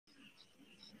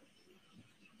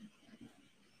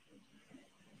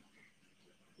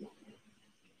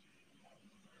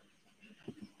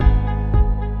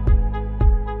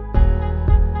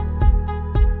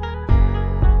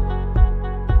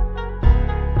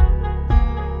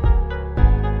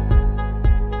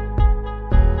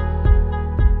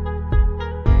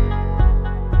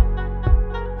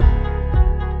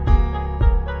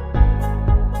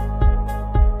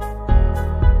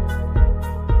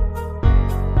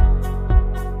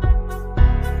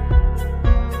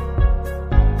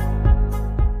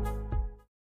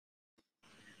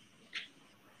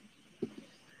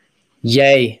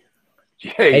Yay.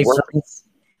 Hey, Hey, friends.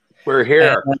 we're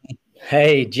here.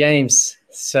 Hey, James.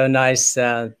 So nice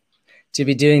to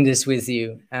be doing this with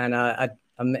you. And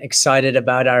I'm excited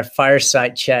about our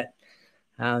fireside chat,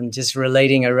 just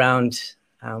relating around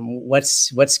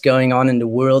what's going on in the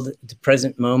world at the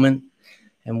present moment,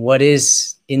 and what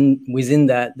is within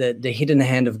that, the hidden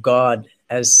hand of God,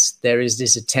 as there is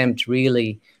this attempt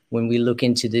really, when we look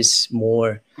into this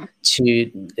more,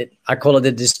 I call it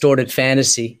the distorted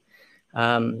fantasy,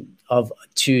 of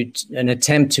an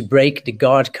attempt to break the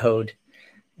God code,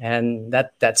 and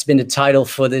that's been the title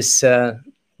for this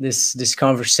this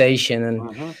conversation.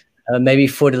 And maybe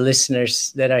for the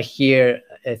listeners that are here,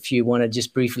 if you want to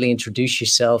just briefly introduce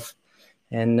yourself,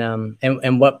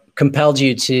 and what compelled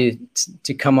you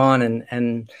to come on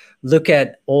and look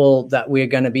at all that we're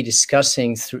going to be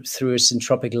discussing through a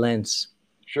syntropic lens.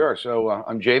 Sure. So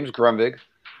I'm James Grunwig.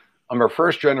 I'm a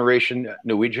first-generation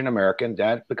Norwegian American.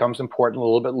 That becomes important a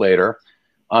little bit later.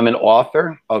 I'm an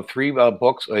author of 3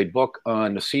 books: a book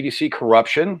on the CDC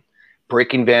corruption,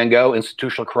 Breaking Van Gogh,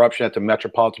 Institutional Corruption at the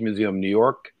Metropolitan Museum of New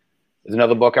York. There's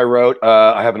another book I wrote.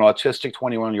 I have an autistic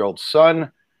 21-year-old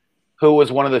son who was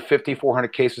one of the 5,400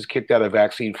 cases kicked out of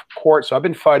vaccine court. So I've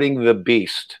been fighting the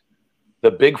beast,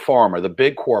 the big pharma, the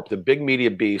big corp, the big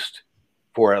media beast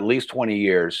for at least 20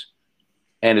 years.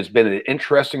 And it's been an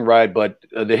interesting ride, but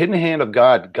the hidden hand of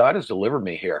God has delivered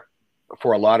me here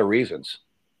for a lot of reasons.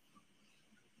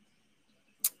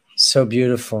 So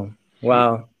beautiful.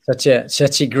 Wow. Such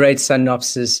a great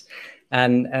synopsis.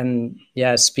 And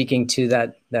yeah, speaking to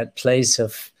that place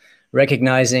of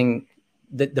recognizing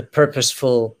the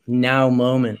purposeful now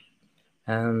moment.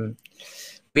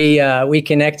 We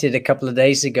connected a couple of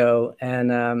days ago,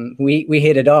 and we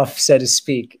hit it off, so to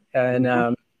speak. And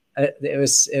it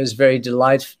was very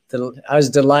delightful. I was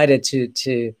delighted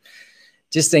to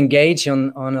just engage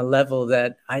on a level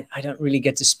that I don't really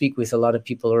get to speak with a lot of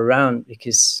people around,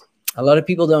 because a lot of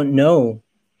people don't know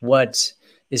what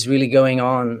is really going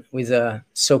on with a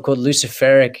so-called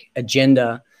Luciferic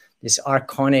agenda, this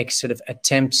archonic sort of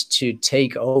attempt to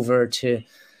take over, to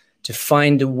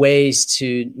find ways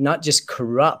to not just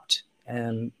corrupt,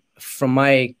 from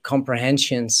my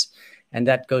comprehensions, and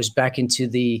that goes back into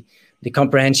the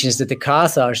comprehensions that the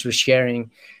Cathars were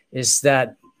sharing, is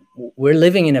that we're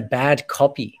living in a bad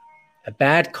copy of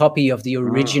the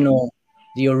original,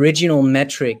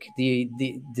 metric, the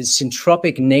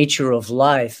syntropic nature of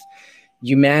life.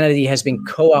 Humanity has been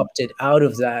co-opted out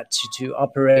of that to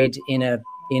operate in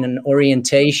an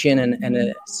orientation and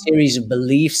a series of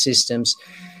belief systems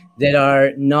that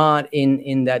are not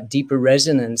in that deeper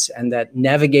resonance and that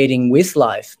navigating with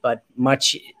life, but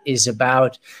much is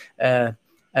about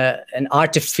an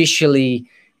artificially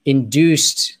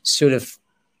induced sort of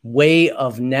way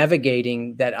of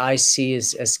navigating that I see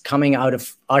as coming out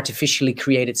of artificially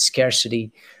created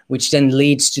scarcity, which then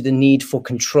leads to the need for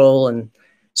control and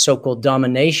so-called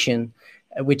domination,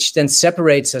 which then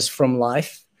separates us from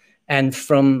life and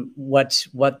from what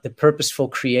the purposeful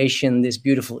creation, this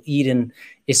beautiful Eden,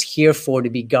 is here for, to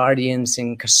be guardians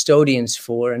and custodians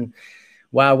for. And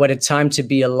wow, what a time to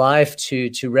be alive,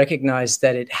 to recognize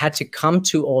that it had to come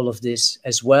to all of this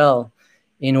as well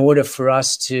in order for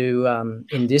us to,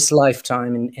 in this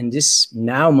lifetime, in this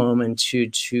now moment,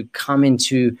 to come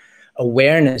into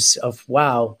awareness of,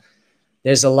 wow,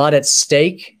 there's a lot at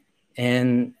stake,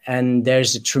 and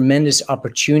there's a tremendous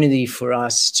opportunity for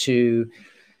us to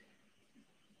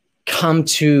come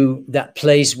to that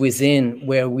place within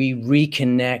where we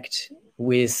reconnect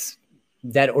with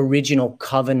that original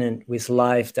covenant with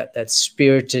life, that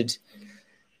spirited,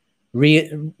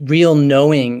 real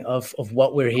knowing of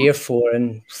what we're here for.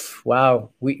 And wow,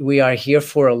 we are here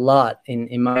for a lot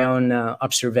in my own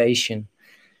observation.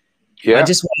 Yeah. I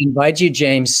just want to invite you,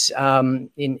 James,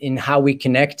 in how we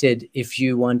connected, if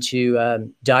you want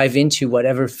to dive into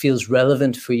whatever feels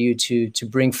relevant for you to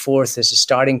bring forth as a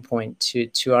starting point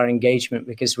to our engagement,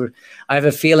 because I have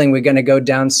a feeling we're going to go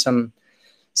down some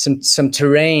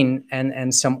terrain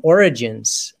and some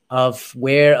origins of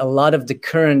where a lot of the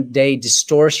current day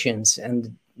distortions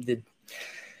and the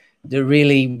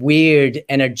really weird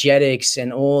energetics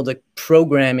and all the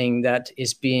programming that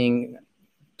is being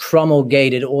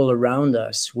promulgated all around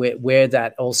us, where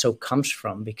that also comes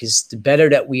from. Because the better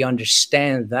that we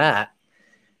understand that,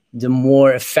 the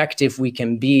more effective we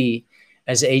can be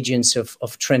as agents of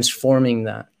transforming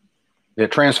that. Yeah,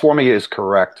 transforming it is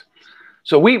correct.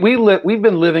 So we've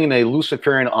been living in a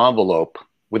Luciferian envelope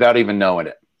without even knowing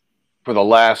it for the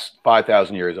last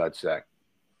 5,000 years, I'd say.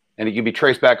 And it can be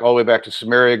traced back all the way back to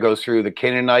Samaria, goes through the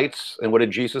Canaanites. And what did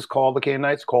Jesus call the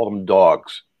Canaanites? Called them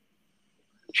dogs.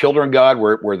 Children of God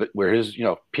were his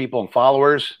people and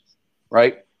followers.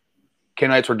 right?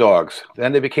 Canaanites were dogs.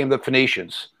 Then they became the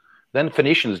Phoenicians. Then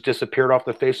Phoenicians disappeared off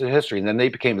the face of history, and then they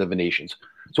became the Venetians.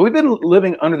 So we've been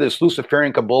living under this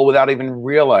Luciferian cabal without even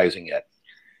realizing it.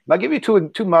 And I'll give you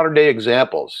two modern day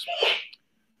examples.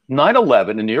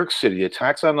 9/11 in New York City, the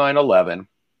attacks on 9/11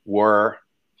 were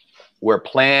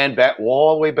planned back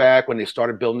all the way back when they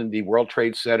started building the World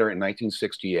Trade Center in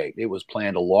 1968. It was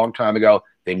planned a long time ago.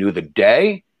 They knew the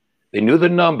day, they knew the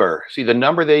number. See, the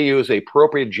number they used, they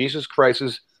appropriated Jesus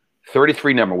Christ's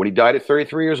 33 number. When he died at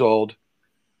 33 years old,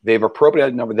 they've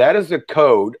appropriated that number. That is the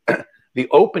code, the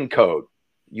open code.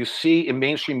 You see in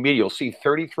mainstream media, you'll see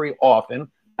 33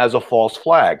 often as a false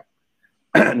flag.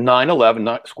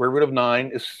 9/11, square root of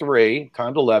 9 is 3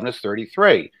 times 11 is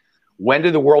 33. When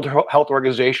did the World Health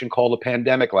Organization call the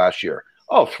pandemic last year?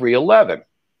 Oh, 3/11,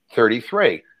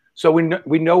 33. So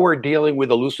we know we're dealing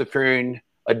with a Luciferian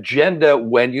agenda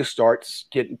when you start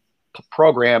getting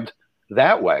programmed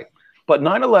that way. But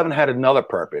 9/11 had another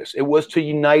purpose. It was to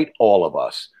unite all of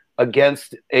us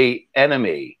against an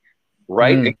enemy,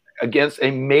 right? Against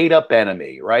a made-up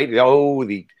enemy, right? Oh,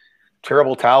 the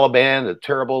terrible Taliban, the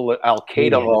terrible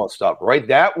Al-Qaeda, all that stuff, right?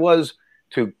 That was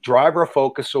to drive our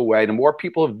focus away. The more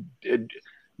people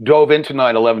dove into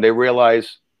 9/11, they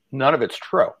realized none of it's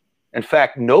true. In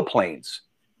fact, no planes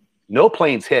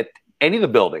hit any of the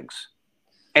buildings,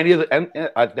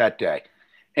 that day.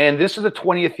 And this is the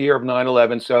 20th year of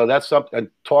 9/11, so that's something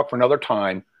talk for another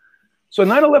time. So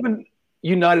 9/11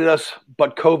 united us,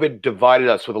 but COVID divided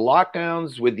us with the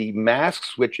lockdowns, with the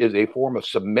masks, which is a form of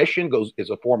submission, is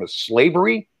a form of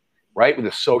slavery, right? With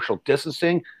the social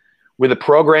distancing, with the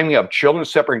programming of children,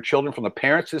 separating children from the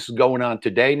parents. This is going on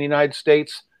today in the United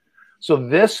States. So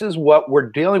this is what we're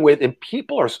dealing with, and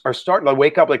people are starting to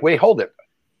wake up like, wait, hold it.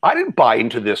 I didn't buy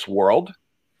into this world.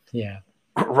 Yeah.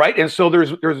 Right. And so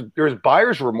there's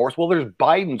buyer's remorse. Well, there's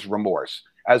Biden's remorse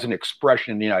as an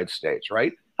expression in the United States,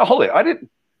 right? Now, hold it. I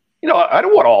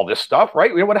don't want all this stuff,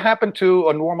 right? What happened to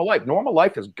a normal life? Normal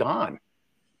life is gone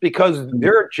because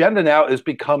their agenda now is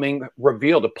becoming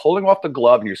revealed. They're pulling off the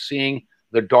glove, and you're seeing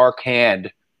the dark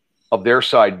hand of their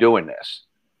side doing this.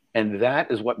 And that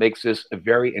is what makes this a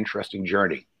very interesting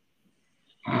journey.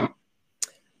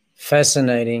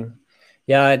 Fascinating.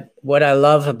 Yeah. What I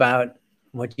love about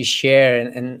what you share,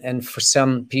 and for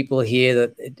some people here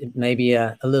that it may be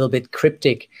a little bit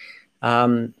cryptic.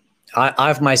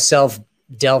 I've myself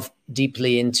delved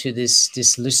deeply into this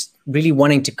really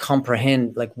wanting to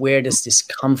comprehend, like, where does this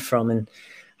come from, and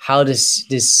how is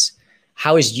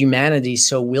humanity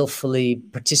so willfully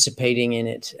participating in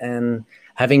it? And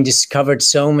having discovered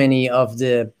so many of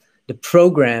the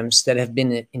programs that have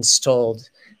been installed,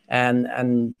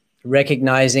 and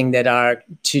recognizing that our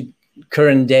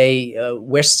current day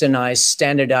westernized,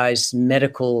 standardized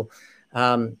medical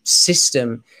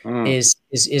system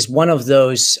is one of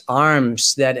those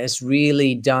arms that has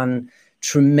really done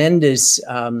tremendous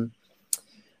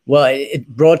it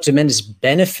brought tremendous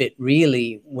benefit,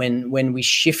 really, when we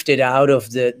shifted out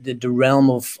of the realm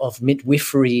of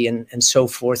midwifery and so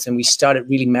forth, and we started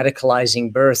really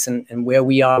medicalizing birth. And where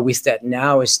we are with that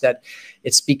now is that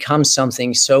it's become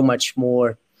something so much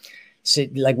more, so,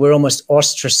 like, we're almost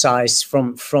ostracized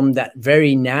from that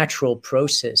very natural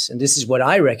process. And this is what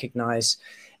I recognize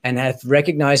and have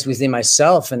recognized within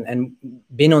myself, and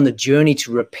been on the journey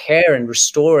to repair and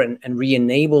restore and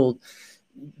re-enable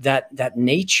that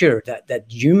nature, that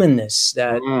humanness,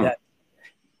 that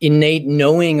innate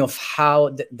knowing of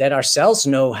how that ourselves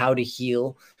know how to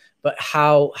heal, but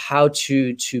how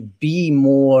to be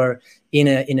more in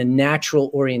a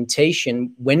natural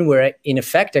orientation when we're in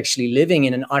effect actually living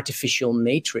in an artificial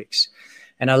matrix.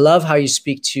 And I love how you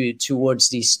speak towards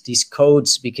these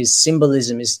codes, because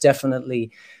symbolism is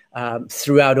definitely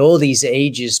throughout all these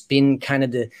ages been kind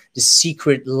of the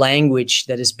secret language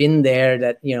that has been there,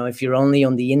 that, if you're only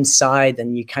on the inside,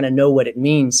 then you kind of know what it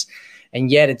means.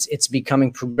 And yet it's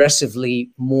becoming progressively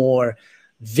more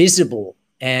visible.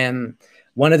 And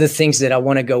one of the things that I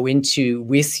want to go into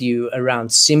with you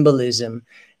around symbolism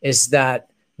is that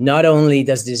not only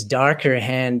does this darker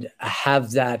hand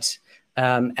have that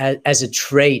as a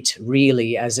trait,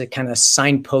 really, as a kind of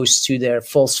signpost to their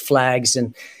false flags,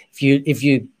 and if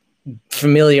you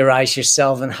familiarize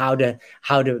yourself on how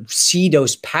to see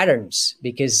those patterns,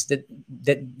 because that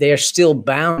they're still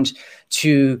bound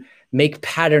to make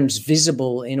patterns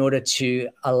visible in order to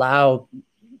allow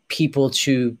people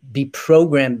to be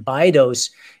programmed by those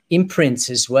imprints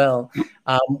as well.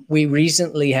 We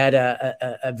recently had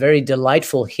a very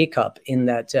delightful hiccup in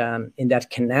that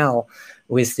canal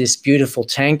with this beautiful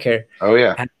tanker. Oh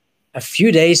yeah. And a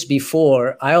few days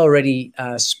before, I already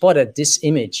spotted this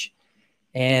image,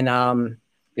 and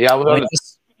yeah, I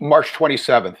was March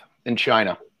 27th in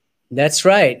China. That's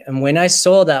right. And when I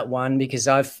saw that one, because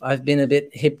I've been a bit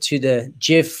hip to the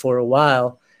GIF for a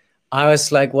while, I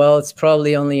was like, well, it's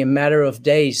probably only a matter of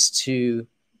days to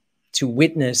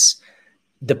witness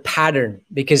the pattern,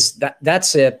 because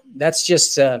that's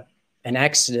just an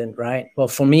accident, right? Well,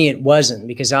 for me, it wasn't,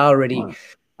 because I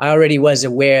already was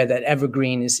aware that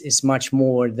Evergreen is much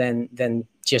more than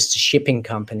just a shipping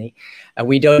company.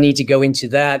 We don't need to go into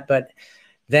that, but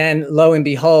then lo and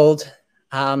behold,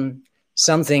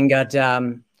 something got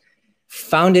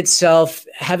found itself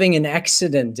having an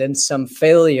accident and some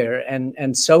failure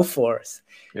and so forth.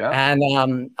 Yeah.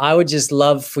 And I would just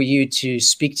love for you to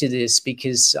speak to this,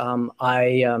 because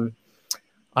I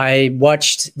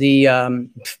watched the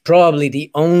probably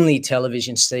the only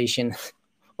television station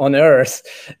on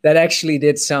earth that actually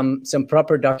did some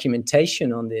proper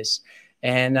documentation on this.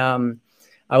 And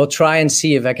I will try and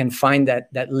see if I can find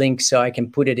that link so I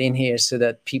can put it in here so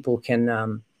that people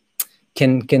can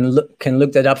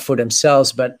look that up for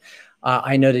themselves. But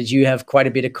I know that you have quite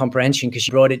a bit of comprehension, because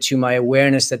you brought it to my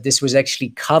awareness that this was actually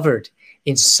covered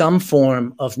in some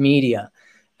form of media.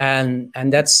 And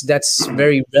that's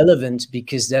very relevant,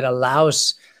 because that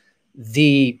allows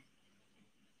the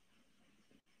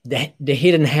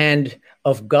hidden hand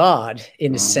of God,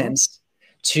 in a sense,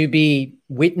 to be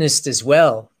witnessed as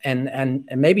well. And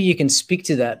maybe you can speak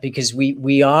to that, because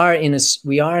we are in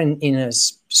a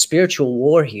spiritual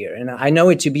war here, and I know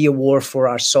it to be a war for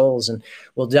our souls, and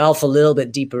we'll delve a little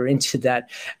bit deeper into that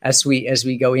as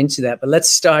we go into that. But let's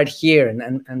start here,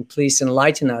 and please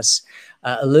enlighten us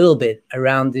a little bit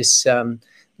around this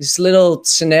this little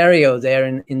scenario there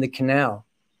in the canal.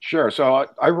 Sure. So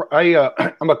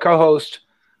I'm a co-host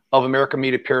of American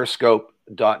Media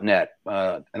Periscope.net,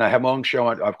 and I have my own show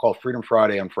I've called Freedom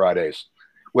Friday on Fridays,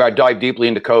 where I dive deeply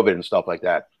into COVID and stuff like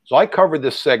that. So I covered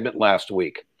this segment last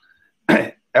week.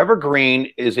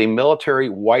 Evergreen is a military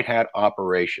white hat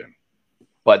operation,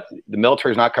 but the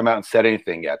military has not come out and said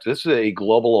anything yet. So this is a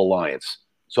global alliance.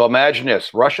 So imagine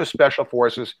this: Russia Special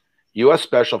Forces, U.S.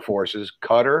 Special Forces,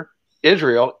 Qatar,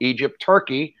 Israel, Egypt,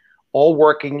 Turkey, all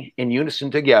working in unison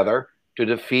together to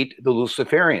defeat the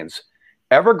Luciferians.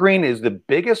 Evergreen is the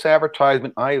biggest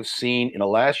advertisement I have seen in the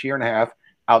last year and a half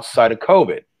outside of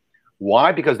COVID.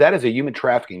 Why? Because that is a human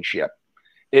trafficking ship.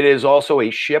 It is also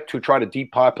a ship to try to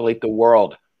depopulate the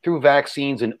world through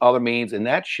vaccines and other means. And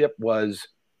that ship was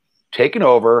taken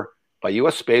over by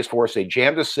U.S. Space Force. They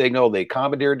jammed the signal. They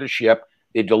commandeered the ship.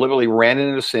 They deliberately ran it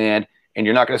into the sand. And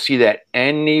you're not going to see that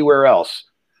anywhere else.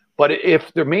 But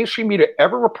if the mainstream media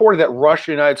ever reported that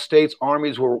Russia and the United States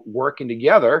armies were working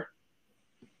together,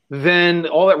 then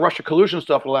all that Russia collusion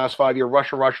stuff for the last 5 years,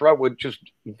 Russia would just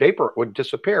would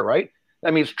disappear, right?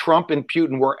 That means Trump and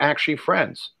Putin were actually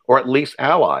friends, or at least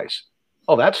allies.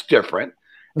 Oh, that's different.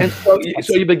 And so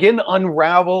you begin to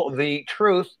unravel the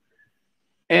truth,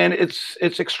 and it's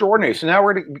extraordinary. So now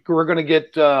we're going to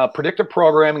get predictive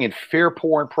programming and fear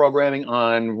porn programming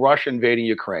on Russia invading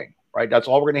Ukraine, right? That's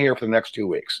all we're going to hear for the next 2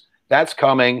 weeks. That's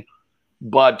coming,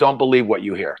 but don't believe what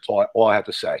you hear. That's all I have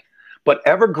to say. But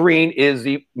Evergreen is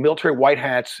the military white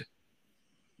hats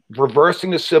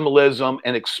reversing the symbolism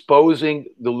and exposing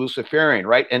the Luciferian,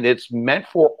 right? And it's meant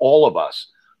for all of us.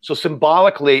 So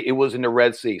symbolically, it was in the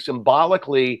Red Sea.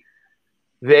 Symbolically,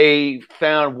 they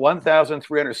found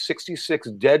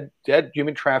 1,366 dead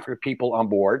human trafficked people on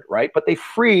board, right? But they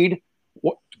freed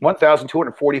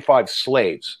 1,245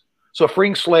 slaves. So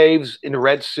freeing slaves in the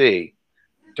Red Sea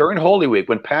during Holy Week,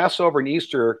 when Passover and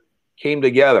Easter came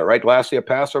together, right? Last day of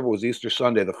Passover was Easter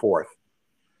Sunday, the 4th.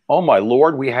 Oh my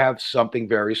Lord, we have something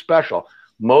very special.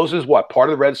 Moses, part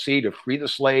of the Red Sea to free the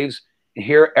slaves. And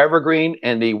here, Evergreen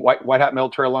and the White Hat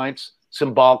Military Alliance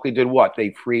symbolically did what? They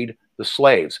freed the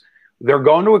slaves. They're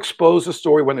going to expose the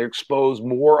story when they expose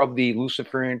more of the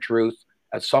Luciferian truth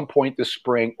at some point this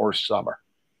spring or summer.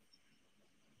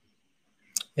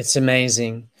 It's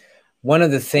amazing. One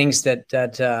of the things that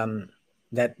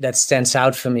stands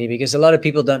out for me, because a lot of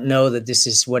people don't know that this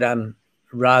is what I'm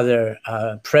rather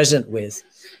present with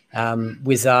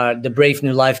the Brave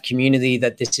New Life community,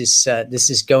 that this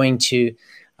is going to,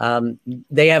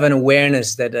 they have an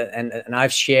awareness that, and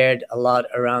I've shared a lot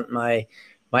around my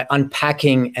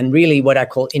unpacking and really what I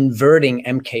call inverting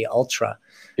MK Ultra.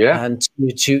 Yeah. And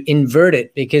to invert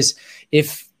it, because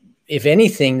if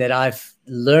anything that I've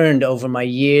learned over my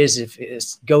years, if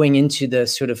it's going into the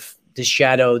sort of the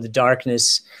shadow, the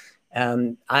darkness,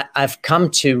 I've come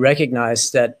to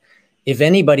recognize that if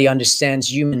anybody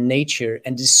understands human nature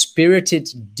and the spirited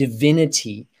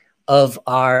divinity of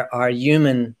our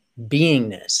human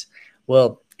beingness,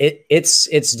 well,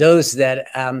 it's those that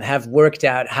have worked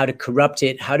out how to corrupt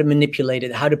it, how to manipulate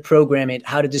it, how to program it,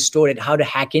 how to distort it, how to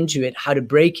hack into it, how to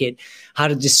break it, how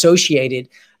to dissociate it,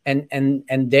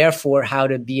 and therefore how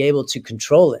to be able to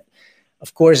control it.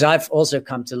 Of course, I've also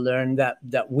come to learn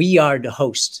that we are the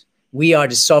host, we are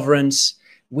the sovereigns,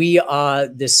 we are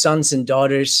the sons and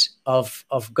daughters of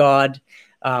God.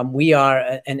 We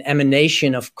are an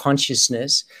emanation of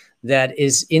consciousness that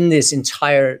is in this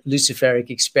entire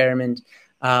Luciferic experiment,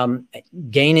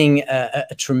 gaining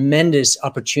a tremendous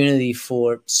opportunity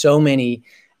for so many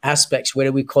aspects,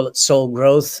 whether we call it soul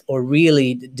growth or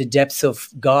really the depth of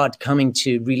God coming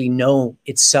to really know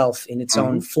itself in its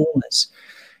own fullness.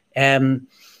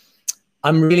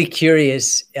 I'm really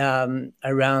curious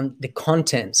around the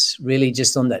contents, really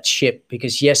just on that ship,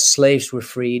 because yes, slaves were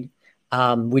freed,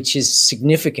 which is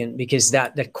significant because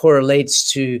that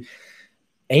correlates to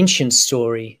ancient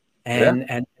story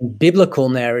and biblical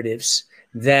narratives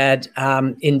that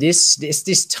in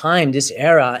this time, this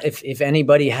era, if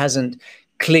anybody hasn't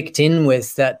clicked in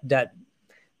with that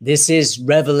this is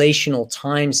revelational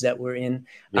times that we're in,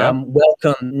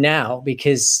 welcome now,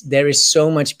 because there is so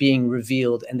much being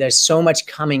revealed and there's so much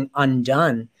coming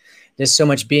undone. There's so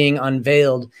much being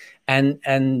unveiled. And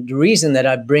the reason that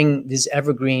I bring this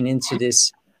evergreen into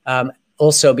this,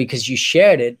 also because you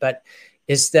shared it, but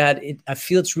is that I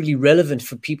feel it's really relevant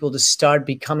for people to start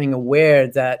becoming aware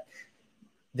that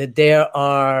there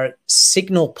are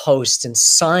signal posts and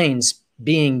signs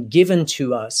being given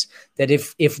to us, that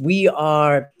if we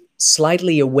are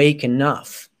slightly awake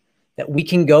enough, that we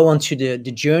can go onto the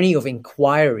journey of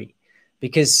inquiry.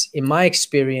 Because in my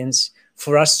experience,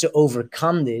 for us to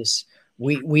overcome this,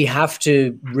 we have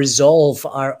to resolve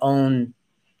our own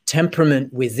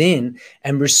temperament within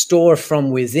and restore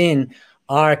from within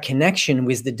our connection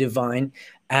with the divine.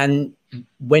 And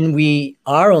when we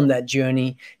are on that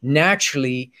journey,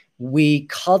 naturally, we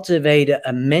cultivate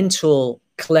a mental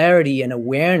clarity and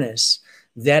awareness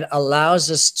that allows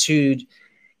us to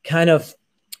kind of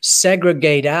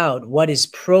segregate out what is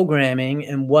programming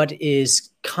and what is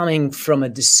coming from a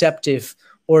deceptive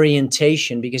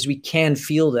orientation, because we can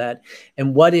feel that,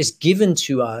 and what is given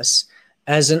to us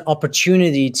as an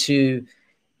opportunity to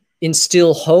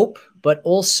instill hope, but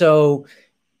also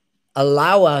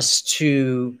allow us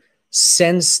to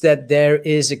sense that there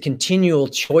is a continual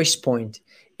choice point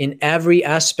in every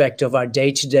aspect of our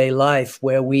day-to-day life,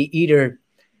 where we either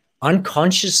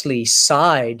unconsciously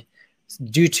side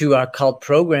due to our cult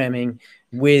programming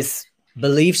with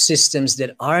belief systems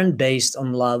that aren't based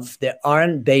on love, that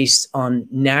aren't based on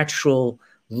natural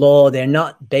law, they're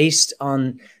not based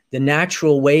on the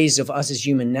natural ways of us as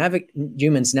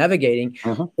humans navigating,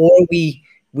 or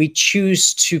we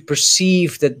choose to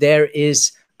perceive that there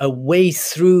is a way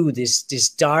through this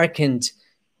darkened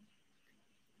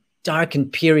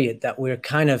period that we're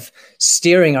kind of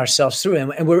steering ourselves through.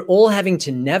 And we're all having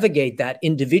to navigate that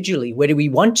individually, whether we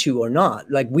want to or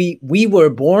not. Like we were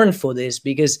born for this,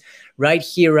 because right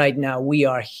here, right now, we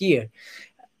are here.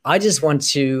 I just want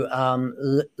to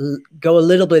go a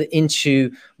little bit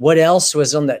into what else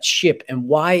was on that ship and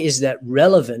why is that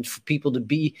relevant for people to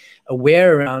be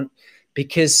aware around,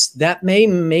 because that may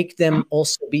make them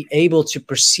also be able to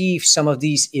perceive some of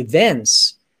these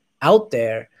events out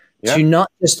there to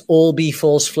not just all be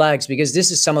false flags, because this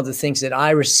is some of the things that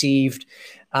I received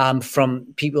from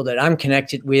people that I'm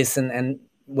connected with. And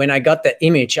when I got that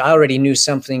image, I already knew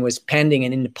something was pending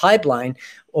and in the pipeline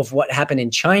of what happened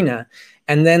in China.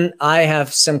 And then I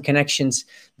have some connections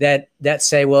that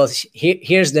say, well,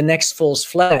 here's the next false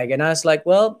flag. And I was like,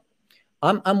 well,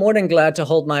 I'm more than glad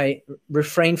to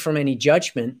refrain from any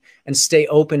judgment and stay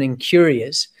open and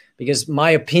curious, because my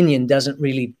opinion doesn't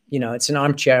really, it's an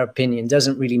armchair opinion,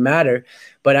 doesn't really matter.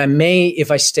 But I may,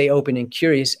 if I stay open and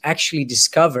curious, actually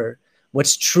discover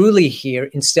what's truly here,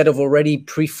 instead of already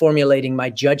pre-formulating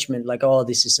my judgment like, oh,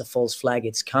 this is a false flag,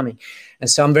 it's coming. And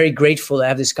so I'm very grateful to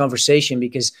have this conversation,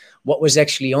 because what was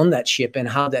actually on that ship and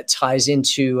how that ties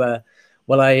into,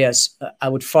 well, I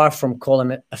would far from call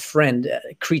him a friend,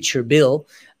 Creature Bill.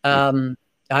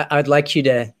 I'd like you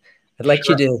to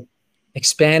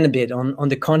expand a bit on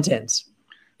the contents.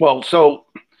 Well, so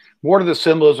more to the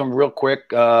symbolism real quick.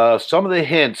 Some of the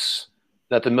hints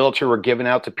that the military were giving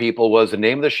out to people was the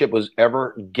name of the ship was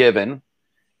Ever Given.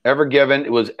 Ever Given.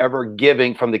 It was Ever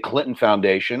Giving from the Clinton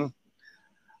Foundation.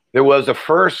 There was the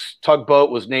first tugboat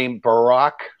was named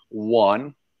Barak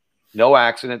 1. No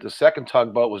accident. The second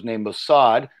tugboat was named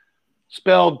Mossad,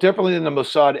 spelled differently than the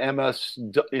Mossad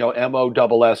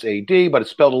M-O-S-S-A-D, but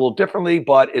it's spelled a little differently,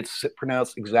 but it's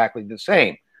pronounced exactly the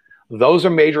same. Those are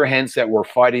major hints that we're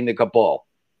fighting the cabal.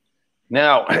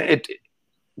 Now,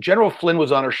 General Flynn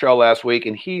was on our show last week,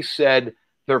 and he said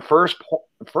their first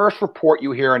report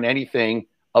you hear on anything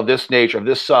of this nature, of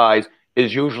this size,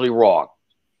 is usually wrong,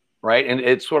 right? And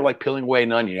it's sort of like peeling away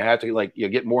an onion. You have to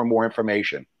get more and more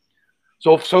information.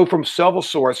 So from several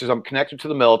sources, I'm connected to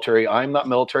the military. I'm not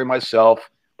military myself,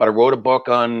 but I wrote a book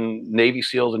on Navy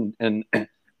SEALs and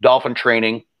dolphin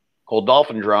training called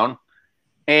Dolphin Drone.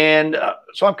 And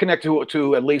so I'm connected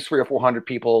to at least 300 or 400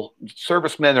 people,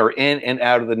 servicemen that are in and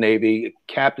out of the Navy,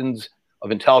 captains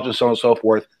of intelligence, so on and so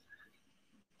forth.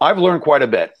 I've learned quite a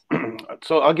bit.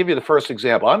 So I'll give you the first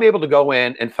example. I'm able to go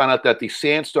in and find out that the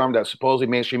sandstorm that supposedly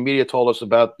mainstream media told us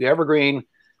about the Evergreen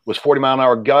was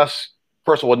 40-mile-an-hour gusts.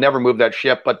 First of all, never moved that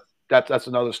ship, but that's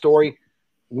another story.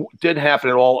 Didn't happen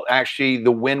at all. Actually,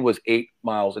 the wind was 8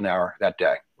 miles an hour that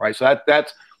day, right? So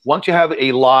that's once you have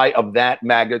a lie of that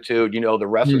magnitude, the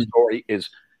rest of the story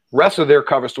rest of their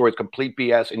cover story is complete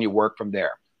BS, and you work from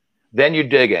there. Then you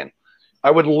dig in.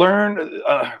 I would learn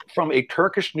from a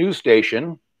Turkish news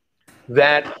station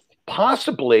that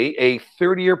possibly a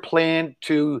 30-year plan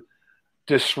to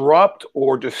disrupt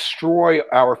or destroy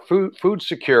our food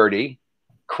security,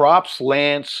 crops,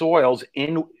 land, soils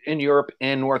in Europe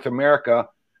and North America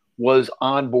was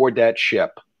on board that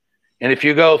ship. And if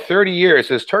you go 30 years,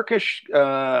 this Turkish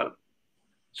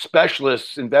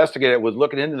specialist investigator was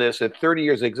looking into this at 30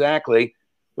 years exactly.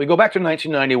 We go back to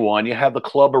 1991, you have the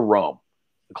Club of Rome.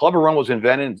 The Club of Rome was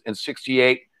invented in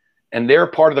 68, and they're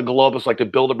part of the Globus, like the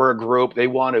Bilderberg Group. They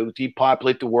want to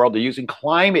depopulate the world. They're using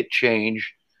climate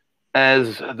change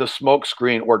as the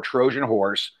smokescreen or Trojan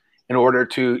horse in order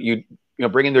to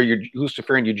bring in their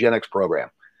Luciferian eugenics program.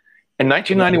 In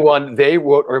 1991, they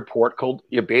wrote a report called,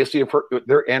 basically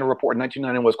their annual report in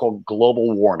 1991 was called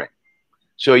Global Warming.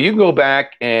 So you can go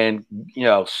back and,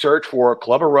 search for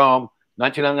Club of Rome,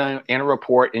 1999 annual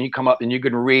report, and you come up and you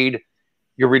can read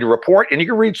a report, and you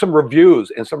can read some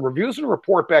reviews, and some reviews in the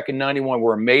report back in 91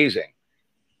 were amazing.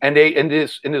 And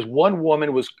this one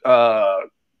woman was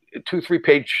 2-3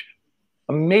 page,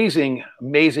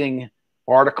 amazing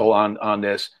article on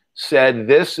this, said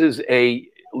this is a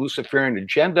Luciferian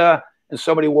agenda. In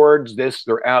so many words,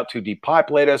 they're out to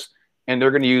depopulate us, and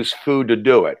they're going to use food to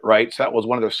do it, right? So that was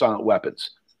one of their silent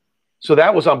weapons. So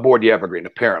that was on board the Evergreen,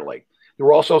 apparently. There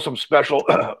were also some special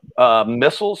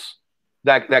missiles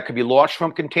that could be launched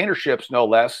from container ships, no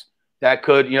less, that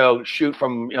could, shoot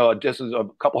from, a distance of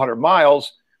a couple hundred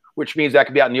miles, which means that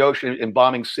could be out in the ocean and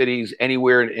bombing cities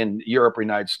anywhere in Europe or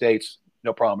United States,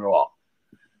 no problem at all.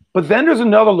 But then there's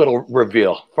another little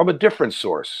reveal from a different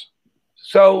source.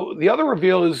 So the other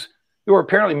reveal is there were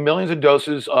apparently millions of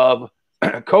doses of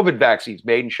COVID vaccines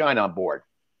made in China on board.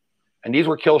 And these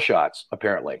were kill shots,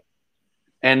 apparently.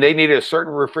 And they needed a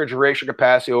certain refrigeration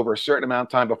capacity over a certain amount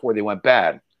of time before they went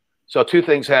bad. So two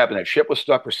things happened. That ship was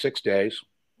stuck for 6 days,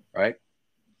 right?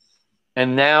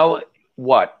 And now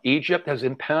what? Egypt has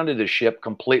impounded the ship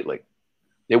completely.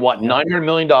 They want $900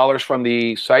 million from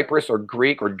the Cyprus or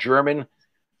Greek or German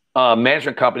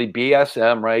management company,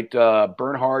 BSM, right?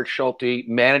 Bernhard Schulte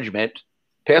Management.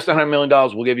 Past $100 million,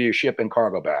 we'll give you your ship and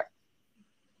cargo back,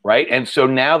 right? And so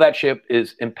now that ship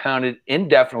is impounded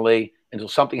indefinitely until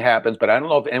something happens. But I don't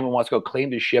know if anyone wants to go claim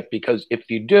the ship, because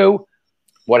if you do,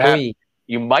 what happens?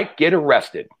 You might get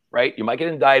arrested, right? You might get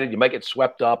indicted. You might get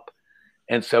swept up.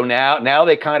 And so now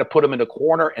they kind of put them in the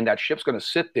corner, and that ship's going to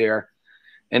sit there.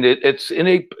 And it's in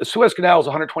a Suez Canal is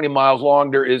 120 miles long.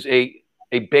 There is a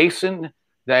basin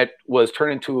that was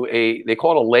turned into they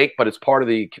call it a lake, but it's part of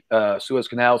the Suez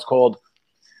Canal. It's called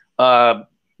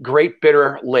Great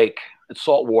Bitter Lake. It's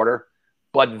salt water.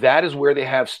 But that is where they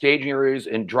have staging areas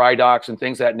and dry docks and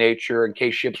things of that nature in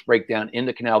case ships break down in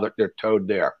the canal. They're towed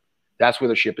there. That's where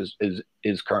the ship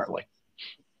is currently.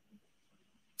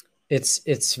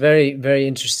 It's very, very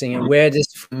interesting. And where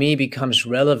this for me becomes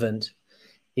relevant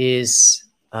is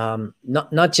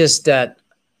not just that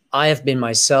I have been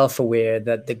myself aware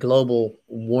that the global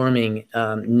warming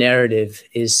narrative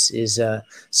is a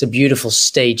beautiful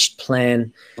staged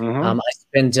plan. I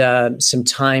spent some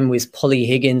time with Polly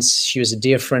Higgins. She was a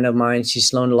dear friend of mine.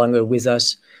 She's no longer with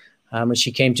us. When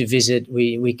she came to visit,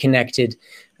 we connected,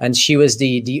 and she was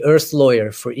the earth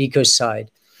lawyer for Ecocide.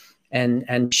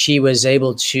 And she was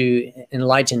able to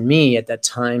enlighten me at that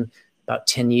time, about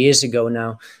 10 years ago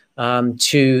now,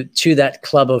 to that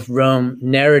Club of Rome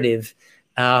narrative.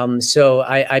 So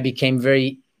I became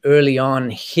very early on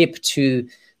hip to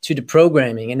the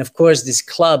programming. And of course, this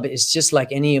club is just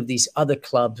like any of these other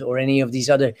clubs or any of these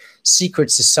other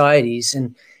secret societies.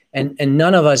 And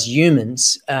none of us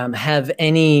humans have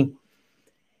any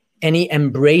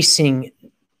embracing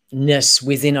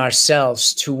within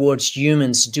ourselves towards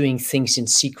humans doing things in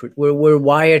secret. We're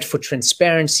wired for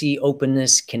transparency,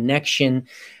 openness, connection,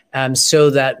 so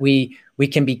that we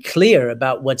can be clear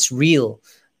about what's real.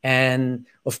 And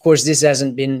of course, this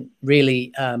hasn't been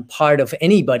really part of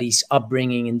anybody's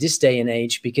upbringing in this day and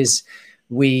age, because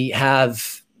we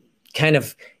have kind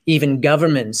of even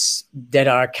governments that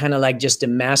are kind of like just a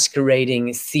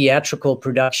masquerading theatrical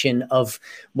production of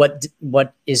what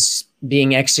is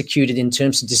being executed in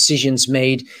terms of decisions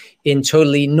made in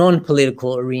totally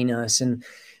non-political arenas. And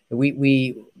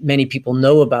many people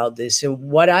know about this. So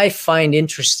what I find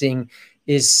interesting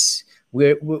is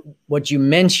what you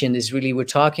mentioned is really, we're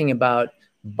talking about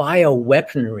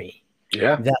bioweaponry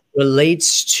that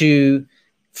relates to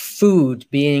food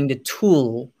being the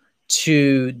tool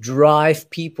to drive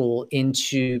people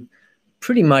into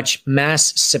pretty much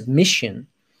mass submission.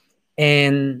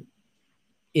 And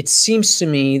it seems to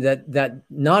me that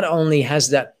not only has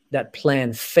that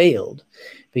plan failed,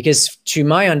 because to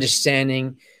my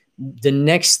understanding, the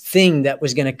next thing that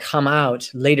was going to come out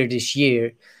later this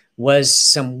year was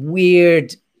some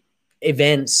weird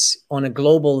events on a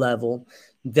global level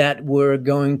that were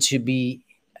going to be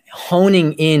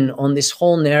honing in on this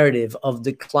whole narrative of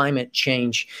the climate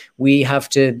change. We have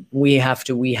to,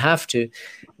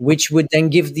 which would then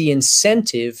give the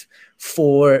incentive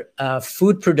for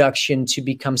food production to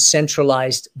become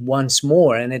centralized once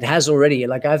more. And it has already.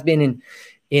 Like, I've been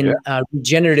in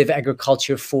regenerative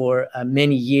agriculture for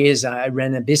many years. I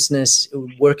ran a business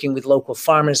working with local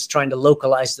farmers, trying to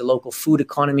localize the local food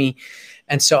economy.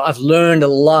 And so I've learned a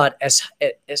lot as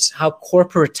how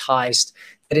corporatized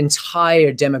that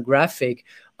entire demographic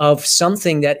of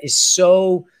something that is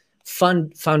so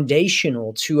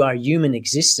foundational to our human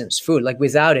existence, food. Like,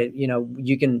 without it,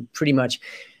 you can pretty much,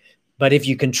 but if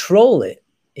you control it,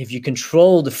 if you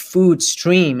control the food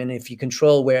stream, and if you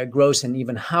control where it grows and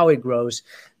even how it grows,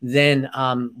 then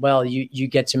well, you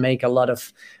get to make a lot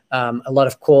of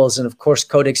calls. And of course,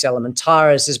 Codex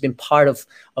Alimentarius has been part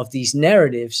of these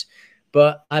narratives.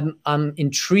 But I'm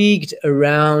intrigued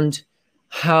around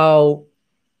how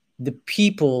the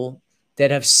people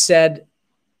that have said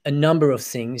a number of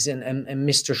things, and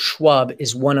Mr. Schwab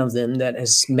is one of them that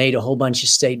has made a whole bunch of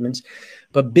statements.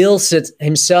 But Bill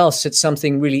himself said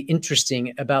something really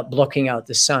interesting about blocking out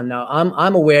the sun. Now,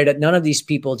 I'm aware that none of these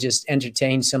people just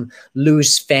entertain some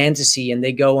loose fantasy and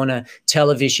they go on a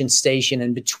television station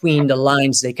and between the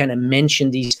lines they kind of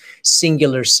mention these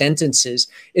singular sentences.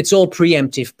 It's all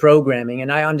preemptive programming,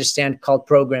 and I understand cult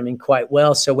programming quite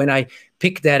well. So when I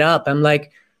pick that up, I'm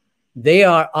like, they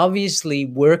are obviously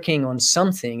working on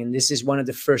something, and this is one of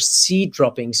the first seed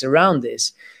droppings around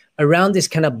this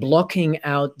kind of blocking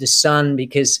out the sun,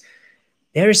 because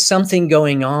there is something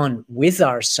going on with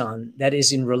our sun that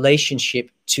is in relationship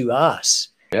to us.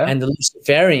 Yeah. And the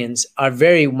Luciferians are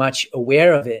very much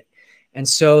aware of it. And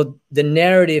so the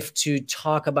narrative to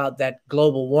talk about that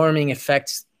global warming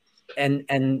effect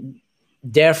and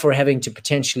therefore having to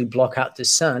potentially block out the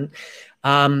sun,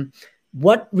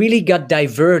 what really got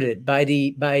diverted by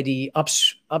the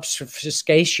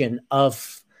obfuscation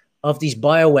of these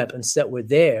bioweapons that were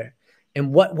there,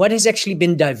 and what has actually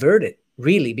been diverted,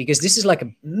 really, because this is like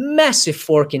a massive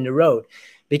fork in the road.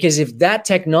 Because if that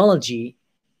technology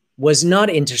was not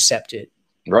intercepted,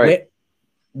 right?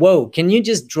 Whoa, can you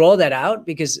just draw that out?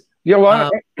 Because yeah,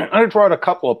 well, I draw out a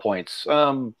couple of points.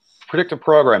 Predictive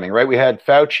programming, right? We had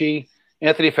Anthony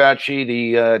Fauci,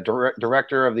 the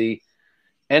director of the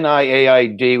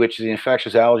NIAID, which is the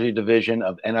Infectious Allergy Division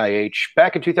of NIH,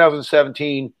 back in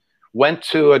 2017. Went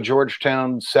to a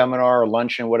Georgetown seminar or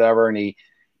luncheon, whatever, and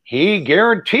he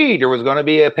guaranteed there was going to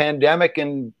be a pandemic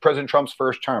in President Trump's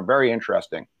first term. Very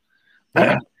interesting.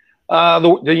 The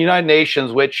United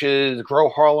Nations, which is Gro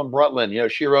Harlem Brundtland,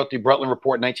 she wrote the Brundtland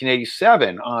Report in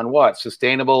 1987 on what?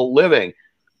 Sustainable living.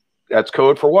 That's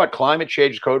code for what? Climate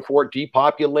change, code for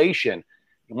depopulation.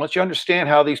 And once you understand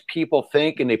how these people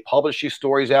think and they publish these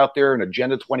stories out there in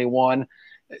Agenda 21,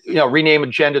 rename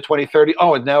Agenda 2030.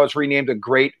 Oh, and now it's renamed a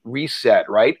Great Reset,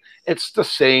 right? It's the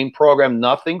same program.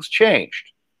 Nothing's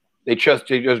changed. They're just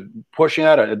pushing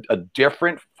out a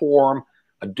different form,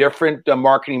 a different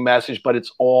marketing message, but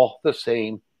it's all the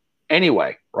same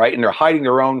anyway, right? And they're hiding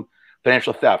their own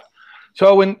financial theft.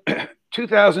 So in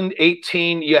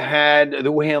 2018, you had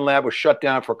the Wuhan lab was shut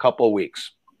down for a couple of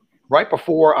weeks, right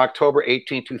before October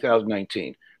 18,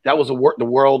 2019. That was the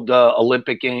World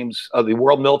Olympic Games, the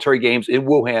World Military Games in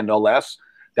Wuhan, no less.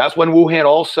 That's when Wuhan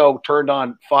also turned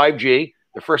on 5G,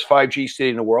 the first 5G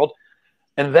city in the world.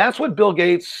 And that's what Bill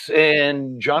Gates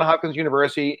and Johns Hopkins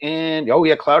University and,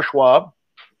 Klaus Schwab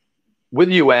with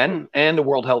UN and the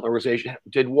World Health Organization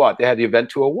did what? They had the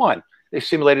Event 201. they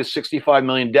simulated 65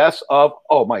 million deaths of,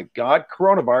 oh my God,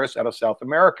 coronavirus out of South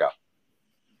America.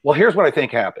 Well, here's what I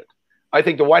think happened. I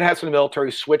think the white hats in the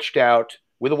military switched out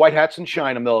with the white hats in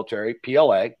China military,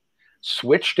 PLA,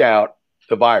 switched out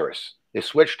the virus. They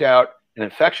switched out an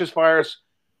infectious virus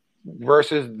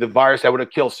versus the virus that would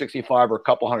have killed 65 or a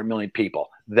couple 100 million people.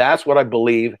 That's what I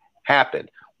believe happened.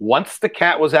 Once the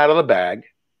cat was out of the bag,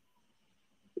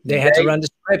 they had to run the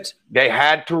script. They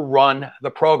had to run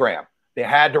the program. They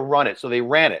had to run it. So they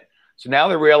ran it. So now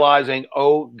they're realizing,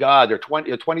 oh God, their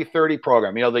 2030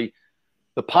 program, you know,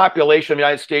 the population of the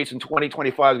United States in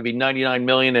 2025 is going to be 99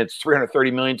 million. It's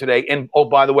 330 million today. And oh,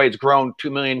 by the way, it's grown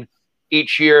 2 million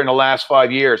each year in the last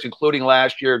 5 years, including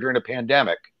last year during the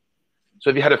pandemic. So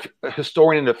if you had a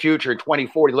historian in the future in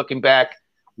 2040 looking back,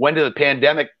 when did the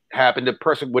pandemic happen? The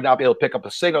person would not be able to pick up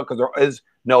a signal because there is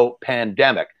no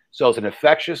pandemic. So it's an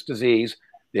infectious disease.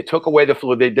 They took away the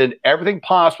flu. They did everything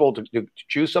possible to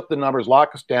juice up the numbers,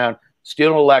 lock us down,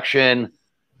 steal an election,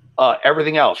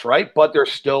 everything else, right? But they're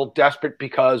still desperate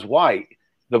because why?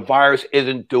 The virus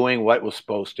isn't doing what it was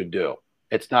supposed to do.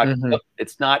 It's not,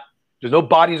 it's not, there's no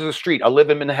bodies in the street. I live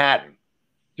in Manhattan.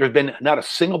 There's been not a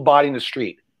single body in the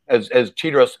street, as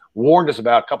Tedros warned us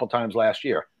about a couple times last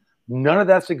year. None of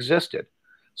that's existed.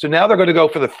 So now they're going to go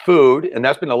for the food, and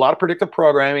that's been a lot of predictive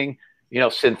programming, you know,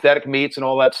 synthetic meats and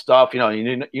all that stuff.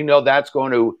 You know that's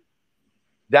going to,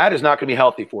 that is not going to be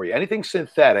healthy for you. Anything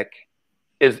synthetic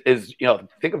is, you know,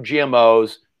 think of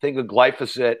GMOs, think of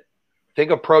glyphosate,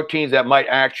 think of proteins that might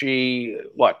actually,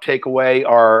 take away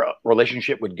our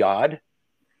relationship with God,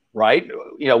 right?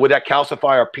 You know, would that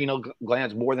calcify our pineal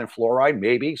glands more than fluoride?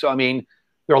 Maybe. So, I mean,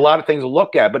 there are a lot of things to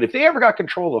look at, but if they ever got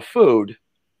control of food,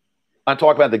 I'm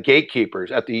talking about the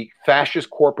gatekeepers at the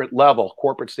fascist corporate level,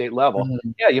 corporate state level,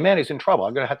 yeah, humanity's in trouble.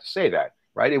 I'm going to have to say that,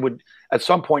 right? It would at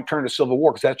some point turn to civil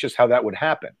war because that's just how that would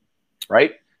happen,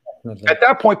 right? At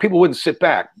that point, people wouldn't sit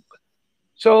back.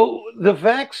 So the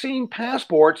vaccine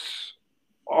passports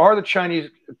are the Chinese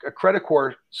credit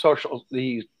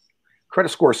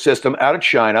score system out of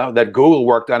China that Google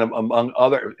worked on among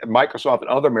other, Microsoft and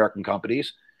other American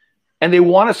companies. And they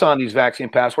want us on these vaccine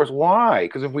passports. Why?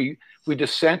 Because if we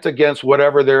dissent against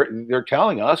whatever they're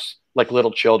telling us, like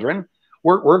little children,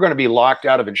 we're going to be locked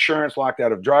out of insurance, locked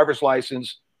out of driver's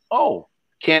license. Oh,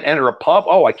 can't enter a pub.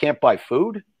 Oh, I can't buy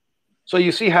food. So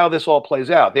you see how this all plays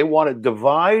out. They want to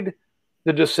divide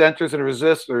the dissenters and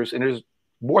resistors, and there's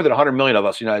more than 100 million of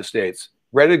us in the United States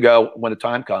ready to go when the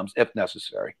time comes, if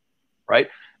necessary, right?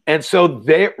 And so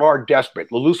they are desperate.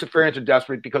 The Luciferians are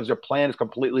desperate because their plan is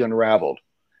completely unraveled.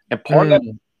 And part of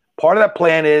that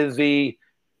plan is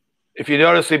if you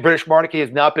notice, the British monarchy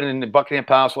has not been in the Buckingham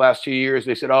Palace the last 2 years.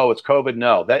 They said, oh, it's COVID.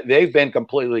 No, they've been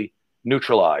completely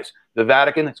neutralized. The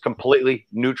Vatican is completely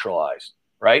neutralized,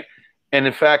 right? And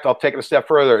in fact, I'll take it a step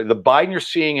further. The Biden you're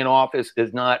seeing in office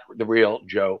is not the real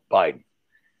Joe Biden.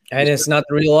 And it's not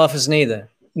the real office neither.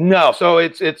 No. So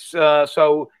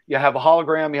so you have a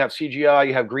hologram, you have CGI,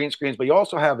 you have green screens, but you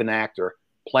also have an actor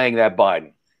playing that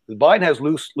Biden. The Biden has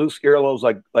loose earlobes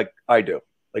like I do,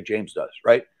 like James does,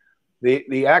 right?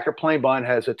 The actor playing Biden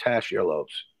has attached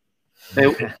earlobes.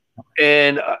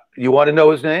 And you want to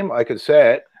know his name? I could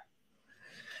say it.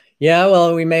 Yeah,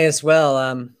 well, we may as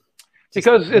well.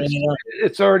 Because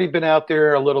it's already been out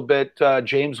there a little bit.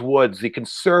 James Woods, the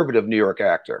conservative New York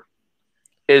actor,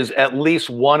 is at least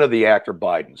one of the actor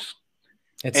Bidens.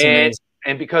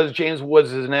 And because James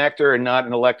Woods is an actor and not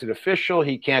an elected official,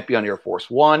 he can't be on Air Force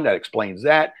One. That explains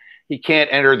that. He can't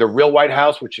enter the real White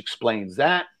House, which explains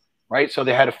that, right? So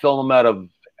they had to film him out of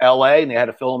L.A. and they had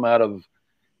to film him out of,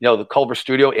 the Culver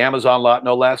Studio, Amazon lot,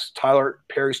 no less. Tyler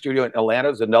Perry Studio in Atlanta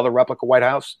is another replica White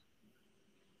House.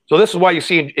 So this is why you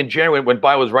see in January when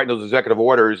Biden was writing those executive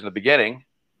orders in the beginning,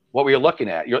 what were you looking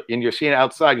at? You're seeing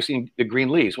outside, you're seeing the green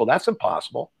leaves. Well, that's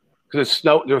impossible because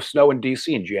there's snow in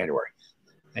D.C. in January.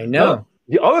 I know.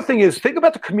 The other thing is, think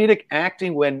about the comedic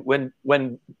acting when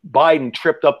Biden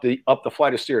tripped up the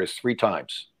flight of stairs 3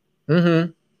 times.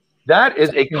 Mm-hmm. That is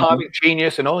a comic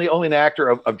genius, and only an actor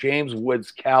of James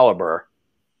Woods' caliber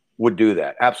would do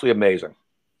that. Absolutely amazing.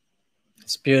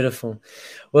 It's beautiful.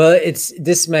 Well,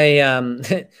 this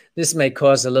may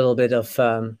cause a little bit of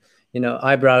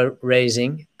eyebrow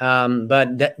raising,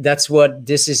 but that's what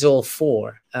this is all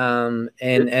for.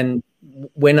 And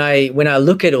when I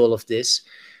look at all of this,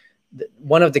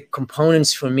 one of the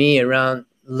components for me around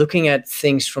looking at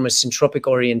things from a syntropic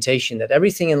orientation, that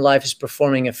everything in life is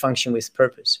performing a function with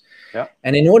purpose. Yeah.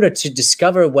 And in order to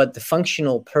discover what the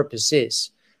functional purpose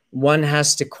is, one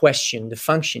has to question the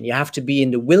function. You have to be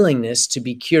in the willingness to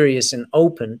be curious and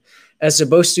open, as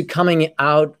opposed to coming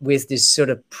out with this sort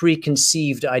of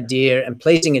preconceived idea and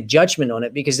placing a judgment on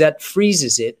it, because that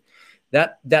freezes it,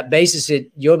 that bases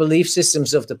it. Your belief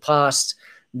systems of the past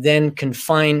then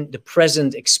confine the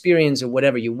present experience of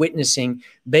whatever you're witnessing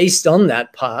based on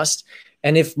that past.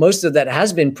 And if most of that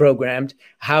has been programmed,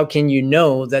 how can you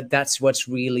know that that's what's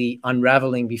really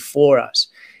unraveling before us?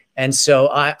 And so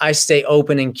I stay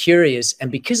open and curious. And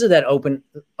because of that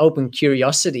open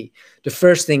curiosity, the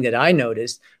first thing that I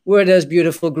noticed were those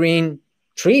beautiful green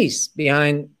trees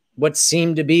behind what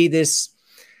seemed to be this,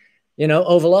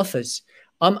 Oval Office.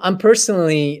 I'm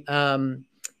personally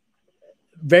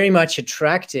very much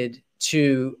attracted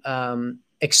to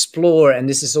explore, and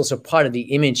this is also part of the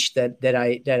image that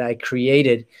I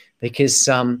created, because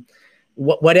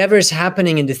whatever is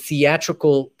happening in the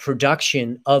theatrical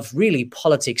production of really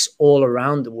politics all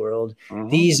around the world,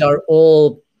 these are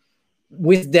all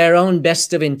with their own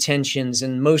best of intentions,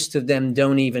 and most of them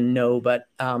don't even know. But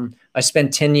I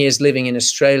spent 10 years living in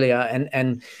Australia,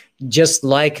 and just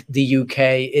like the UK,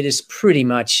 it is pretty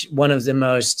much one of the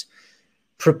most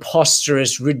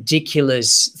preposterous,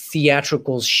 ridiculous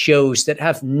theatrical shows that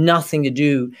have nothing to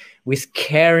do with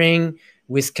caring,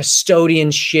 with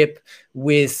custodianship,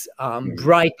 with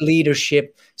bright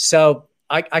leadership. So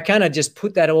I kind of just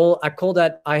put that all, I call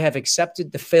that, I have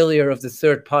accepted the failure of the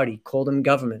third party, call them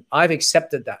government. I've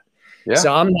accepted that. Yeah.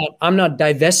 So I'm not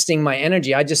divesting my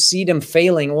energy. I just see them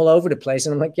failing all over the place.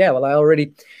 And I'm like, yeah, well, I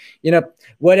already,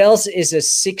 what else is a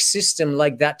sick system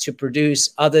like that to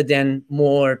produce other than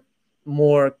more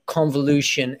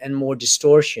convolution and more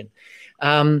distortion?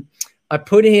 I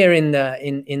put here in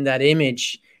that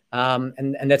image,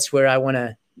 and that's where I want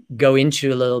to go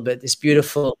into a little bit, this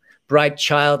beautiful bright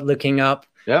child looking up.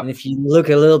 Yeah. And if you look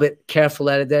a little bit careful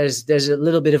at it, there's a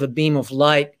little bit of a beam of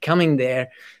light coming there,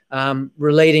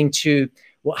 relating to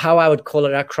how I would call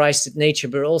it our Christed nature,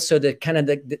 but also the kind of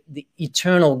the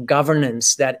eternal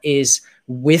governance that is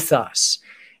with us.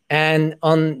 And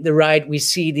on the right, we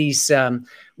see these,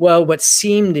 what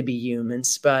seem to be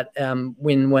humans, but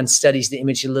when one studies the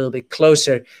image a little bit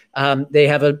closer, they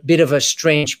have a bit of a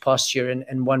strange posture,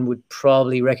 and one would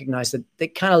probably recognize that they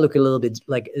kind of look a little bit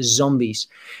like zombies.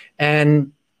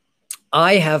 And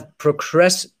I have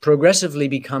progressively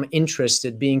become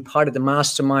interested, being part of the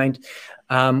mastermind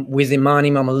with Imani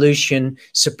Mamelushian,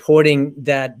 supporting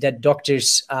that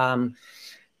doctor's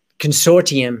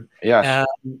consortium. Yes.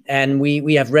 And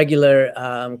we have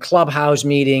regular clubhouse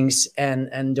meetings,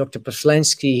 and Dr.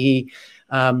 Poslenski, he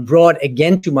brought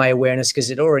again to my awareness,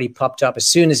 because it already popped up as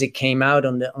soon as it came out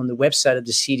on the website of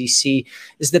the CDC,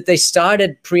 is that they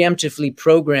started preemptively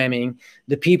programming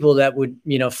the people that would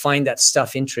find that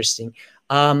stuff interesting.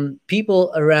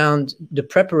 People around the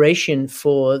preparation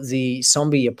for the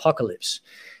zombie apocalypse.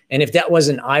 And if that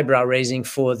wasn't eyebrow raising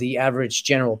for the average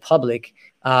general public,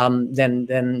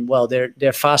 then well,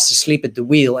 they're fast asleep at the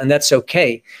wheel, and that's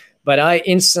okay. But I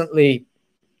instantly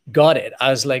got it. I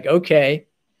was like, okay,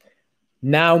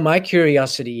 now my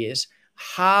curiosity is,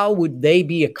 how would they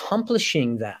be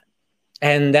accomplishing that?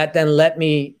 And that then let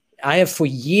me, I have for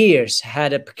years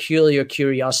had a peculiar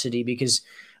curiosity, because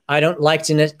I don't like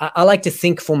to, I like to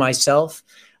think for myself.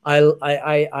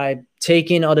 I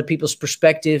take in other people's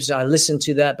perspectives. I listen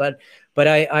to that, but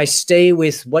I stay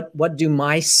with what do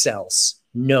my cells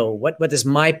know? What does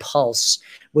my pulse,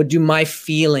 what do my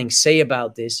feelings say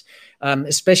about this?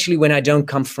 Especially when I don't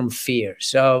come from fear.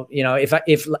 So, if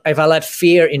I let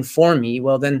fear inform me,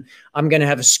 well, then I'm going to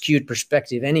have a skewed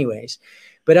perspective anyways.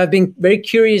 But I've been very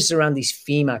curious around these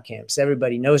FEMA camps.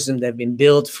 Everybody knows them. They've been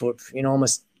built for,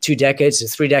 almost 2 decades or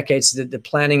 3 decades. The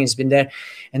planning has been there,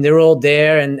 and they're all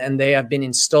there, and they have been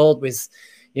installed with,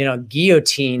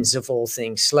 guillotines of all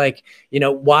things. Like,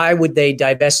 why would they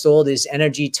divest all this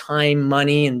energy, time,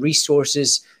 money, and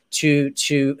resources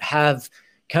to have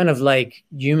kind of like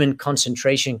human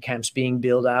concentration camps being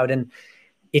built out? And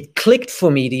it clicked for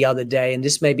me the other day, and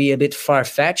this may be a bit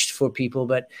far-fetched for people,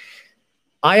 but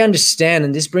I understand,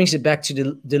 and this brings it back to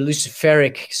the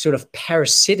Luciferic sort of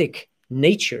parasitic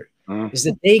nature, is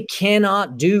that they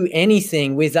cannot do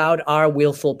anything without our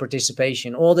willful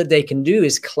participation. All that they can do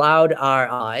is cloud our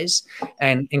eyes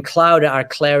and cloud our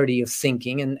clarity of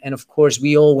thinking. And of course,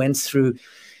 we all went through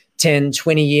 10,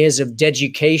 20 years of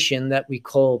deducation that we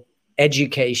call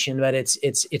education, but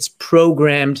it's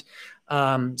programmed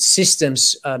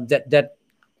systems that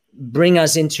bring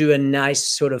us into a nice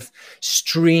sort of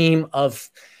stream of,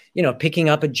 picking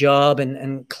up a job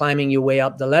and climbing your way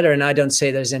up the ladder. And I don't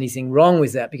say there's anything wrong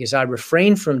with that, because I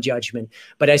refrain from judgment,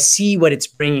 but I see what it's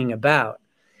bringing about.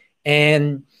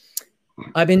 And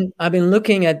I've been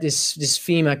looking at this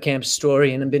FEMA camp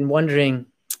story, and I've been wondering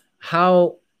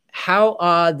how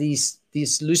are these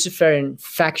Luciferian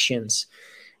factions,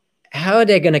 how are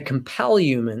they going to compel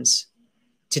humans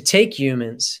to take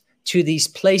humans to these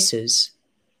places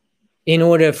in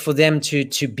order for them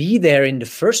to be there in the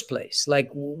first place? Like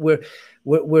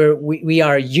we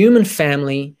are a human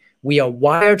family. We are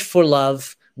wired for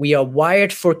love. We are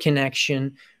wired for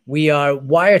connection. We are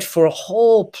wired for a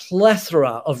whole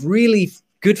plethora of really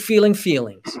good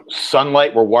feelings.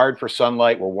 Sunlight. We're wired for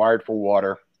sunlight. We're wired for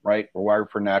water, right? We're wired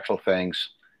for natural things.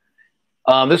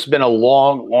 This has been a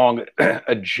long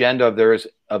agenda of theirs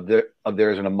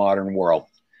in a modern world.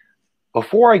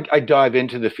 Before I dive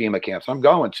into the FEMA camps, I'm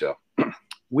going to.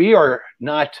 We are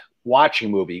not watching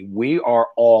a movie. We are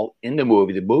all in the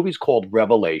movie. The movie's called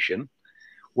Revelation.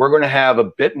 We're going to have a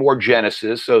bit more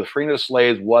Genesis. So the freeing of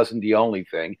slaves wasn't the only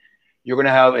thing. You're going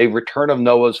to have a return of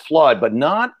Noah's flood, but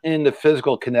not in the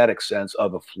physical kinetic sense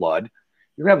of a flood.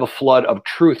 You're going to have a flood of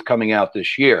truth coming out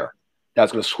this year.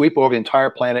 That's going to sweep over the entire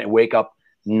planet and wake up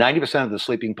 90% of the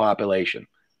sleeping population.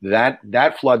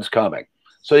 That flood's coming.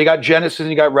 So you got Genesis and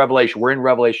you got Revelation. We're in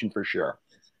Revelation for sure.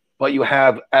 But you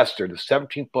have Esther, the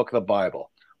 17th book of the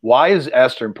Bible. Why is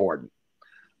Esther important?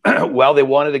 Well, they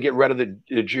wanted to get rid of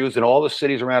the Jews in all the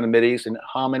cities around the Mideast, and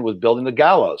Haman was building the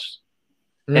gallows.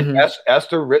 And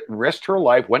Esther risked her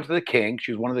life, went to the king.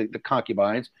 She was one of the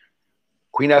concubines.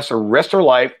 Queen Esther risked her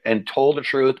life and told the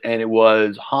truth, and it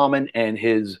was Haman and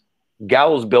his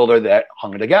gallows builder that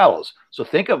hung the gallows. So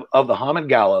think of the Haman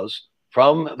gallows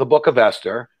from the book of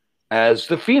Esther as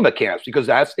the FEMA camps, because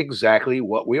that's exactly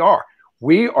what we are.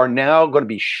 We are now going to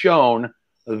be shown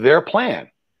their plan.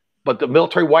 But the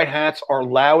military white hats are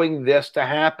allowing this to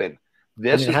happen.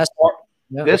 We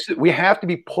have to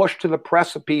be pushed to the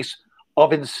precipice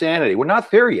of insanity. We're not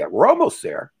there yet. We're almost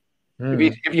there.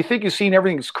 If you think you've seen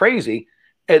everything that's crazy,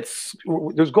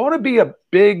 there's going to be a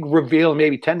big reveal,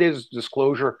 maybe 10 days of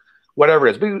disclosure, whatever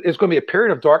it is. It's going to be a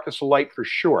period of darkness and light for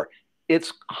sure.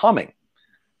 It's coming.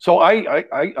 So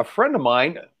a friend of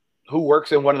mine who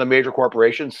works in one of the major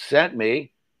corporations sent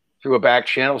me through a back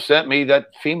channel, sent me that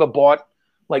FEMA bought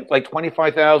like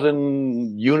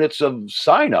 25,000 units of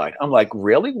cyanide. I'm like,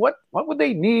 really? What would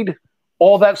they need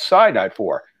all that cyanide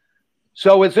for?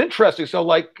 So it's interesting. So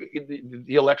like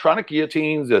the electronic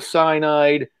guillotines, the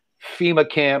cyanide, FEMA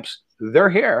camps, they're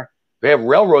here. They have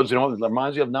railroads, it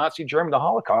reminds you of Nazi Germany, the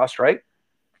Holocaust, right?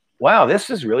 Wow, this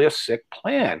is really a sick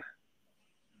plan.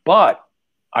 But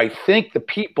I think the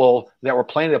people that were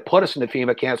planning to put us in the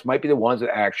FEMA camps might be the ones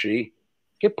that actually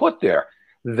get put there.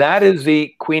 That is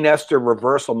the Queen Esther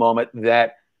reversal moment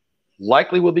that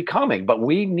likely will be coming, but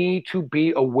we need to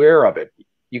be aware of it.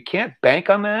 You can't bank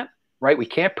on that, right? We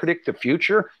can't predict the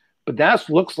future, but that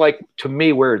looks like to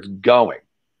me where it's going,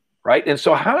 right? And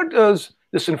so how does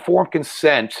this informed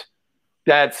consent,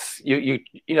 that's you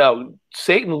know,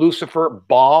 Satan, Lucifer,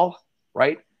 Baal,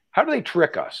 right? How do they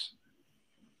trick us,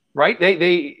 right?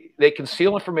 They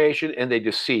conceal information and they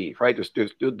deceive, right?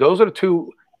 Those are the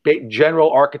two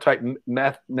general archetype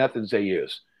methods they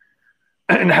use.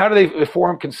 And how do they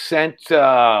inform consent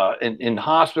in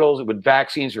hospitals with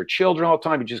vaccines for children all the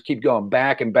time? You just keep going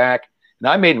back and back. And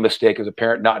I made a mistake as a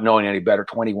parent, not knowing any better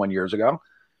 21 years ago.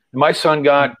 And my son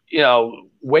got,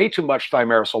 way too much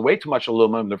thimerosal, way too much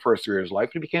aluminum in the first 3 years of his life.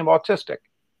 And he became autistic,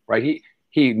 right?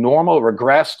 He normal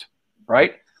regressed,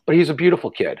 right? But he's a beautiful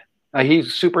kid.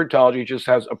 He's super intelligent. He just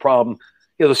has a problem.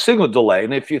 The signal delay.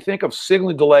 And if you think of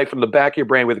signal delay from the back of your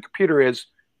brain where the computer is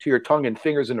to your tongue and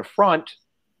fingers in the front,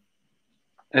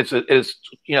 and it's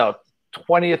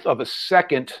 20th of a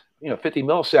second, 50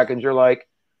 milliseconds, you're like,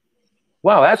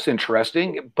 wow, that's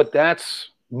interesting. But that's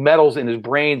metals in his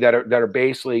brain that are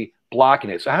basically blocking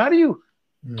it. So how do you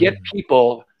get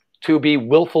people to be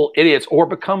willful idiots or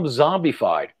become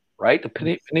zombified, right? The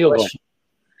pineal gland.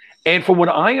 And from what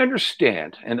I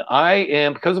understand, and I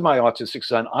am, because of my autistic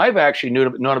son, I've actually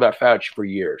known about Fauci for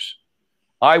years.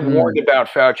 I warned about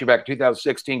Fauci back in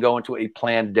 2016 going to a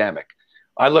pandemic.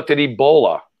 I looked at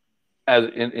Ebola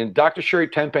in Dr. Sherry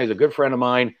Tenpei is a good friend of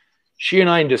mine. She and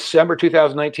I in December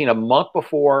 2019, a month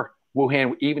before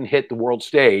Wuhan even hit the world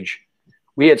stage,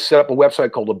 we had set up a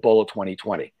website called Ebola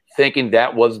 2020, thinking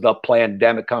that was the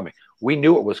pandemic coming. We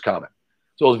knew it was coming.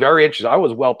 So it was very interesting. I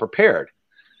was well prepared.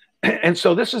 And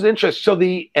so this is interesting. So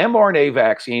the mRNA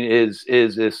vaccine is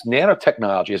this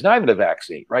nanotechnology. It's not even a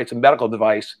vaccine, right? It's a medical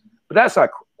device, but that's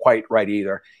not quite right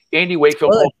either. Andy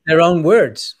Wakefield, their own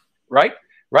words, right?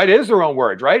 Right, it is their own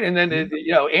words, right? And then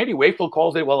Andy Wakefield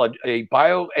calls it a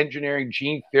bioengineering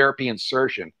gene therapy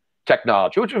insertion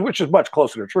technology, which is much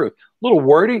closer to truth. A little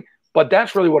wordy, but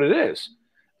that's really what it is.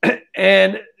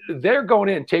 And they're going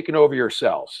in and taking over your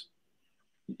cells.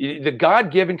 The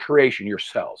God-given creation, your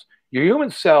cells. Your human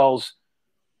cells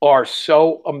are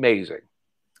so amazing,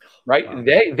 right? Wow.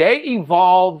 They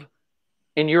evolve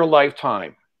in your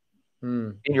lifetime.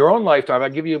 In your own lifetime. I'll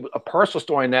give you a personal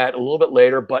story on that a little bit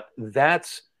later, but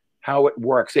that's how it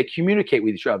works. They communicate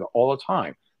with each other all the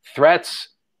time. Threats,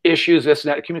 issues, this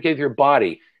and that, communicate with your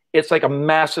body. It's like a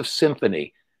massive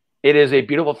symphony. It is a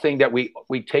beautiful thing that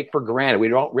we take for granted. We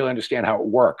don't really understand how it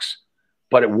works,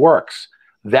 but it works.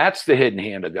 That's the hidden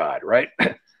hand of God, right?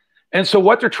 And so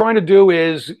what they're trying to do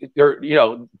is,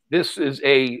 this is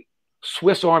a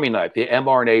Swiss Army knife, the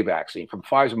mRNA vaccine from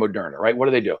Pfizer Moderna, right?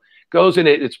 What do? Goes in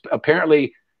it. It's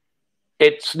apparently,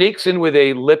 it sneaks in with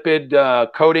a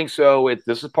lipid coating. So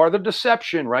this is part of the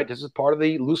deception, right? This is part of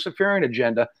the Luciferian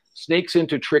agenda. Sneaks in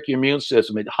to trick your immune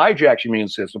system. It hijacks your immune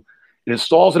system. It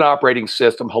installs an operating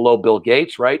system. Hello, Bill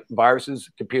Gates, right? Viruses,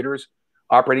 computers,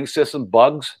 operating system,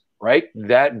 bugs, right?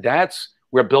 That's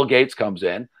where Bill Gates comes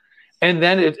in. And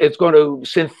then it's going to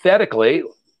synthetically,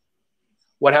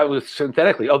 what happens with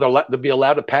synthetically? Oh, they'll be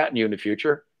allowed to patent you in the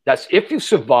future. That's if you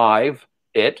survive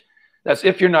it. That's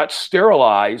if you're not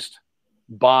sterilized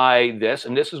by this.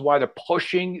 And this is why they're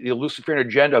pushing the Luciferian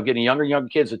agenda of getting younger and younger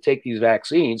kids to take these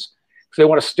vaccines, because they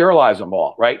want to sterilize them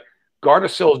all, right?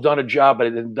 Gardasil has done a job, but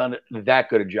it hasn't done that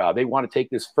good a job. They want to take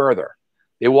this further.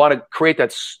 They want to create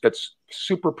that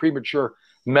super premature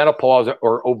menopause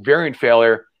or ovarian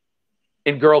failure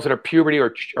in girls that are puberty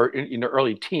or in their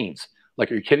early teens.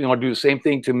 Like, are you kidding? They want to do the same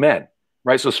thing to men,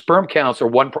 right? So sperm counts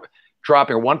are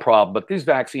dropping one problem, but these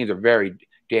vaccines are very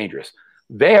dangerous.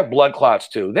 They have blood clots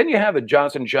too. Then you have a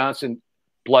Johnson & Johnson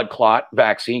blood clot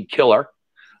vaccine killer.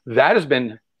 That has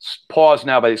been paused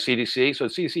now by the CDC. So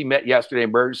the CDC met yesterday,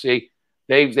 emergency.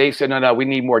 They said, no, we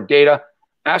need more data.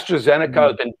 AstraZeneca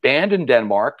has been banned in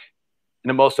Denmark. And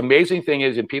the most amazing thing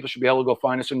is, and people should be able to go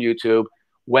find this on YouTube,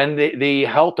 when the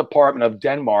health department of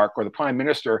Denmark or the prime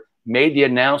minister made the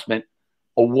announcement,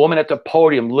 a woman at the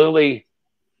podium literally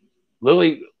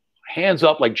hands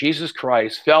up like Jesus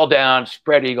Christ, fell down,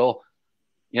 spread eagle,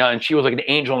 and she was like an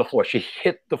angel on the floor. She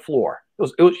hit the floor.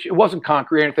 It wasn't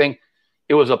concrete or anything.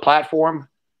 It was a platform.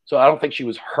 So I don't think she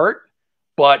was hurt,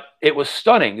 but it was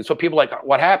stunning. And so people are like,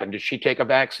 what happened? Did she take a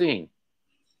vaccine?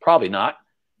 Probably not,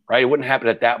 right? It wouldn't happen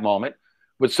at that moment.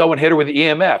 Would someone hit her with the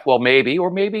EMF? Well, maybe,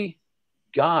 or maybe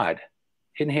God,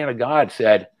 hidden hand of God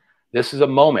said, this is a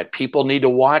moment. People need to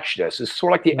watch this. It's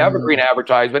sort of like the Evergreen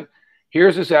advertisement.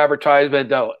 Here's this advertisement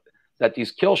that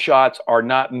these kill shots are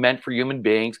not meant for human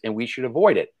beings and we should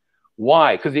avoid it.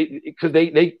 Why? Because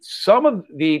they some of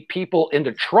the people in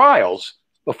the trials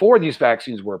before these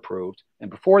vaccines were approved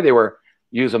and before they were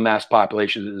used in mass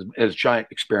populations as a giant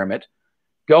experiment,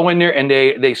 go in there and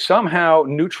they somehow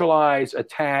neutralize,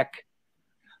 attack,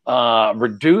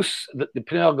 reduce the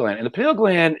pineal gland. And the pineal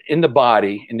gland in the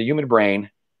body, in the human brain,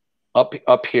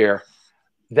 up here,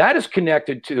 that is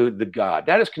connected to the God.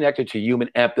 That is connected to human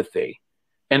empathy.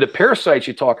 And the parasites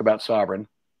you talk about, Sovereign,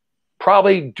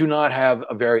 probably do not have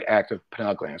a very active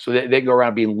pineal gland. So they go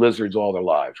around being lizards all their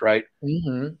lives, right?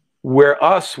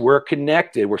 We're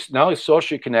connected. We're not only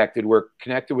socially connected, we're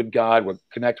connected with God, we're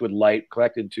connected with light,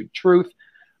 connected to truth,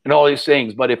 and all these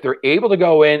things. But if they're able to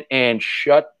go in and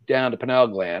shut down the pineal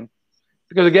gland,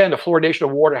 because again, the fluoridation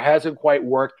of water hasn't quite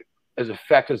worked as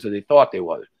effective as they thought they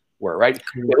were, right?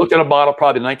 They looked at a model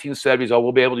probably in the 1970s,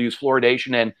 we'll be able to use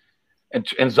fluoridation and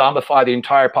zombify the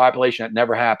entire population. That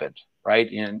never happened, right?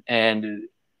 And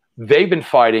they've been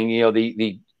fighting,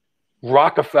 the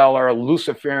Rockefeller,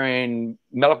 Luciferian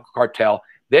medical cartel.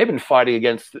 They've been fighting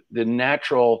against the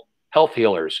natural health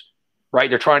healers, right?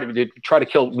 They're trying to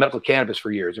kill medical cannabis for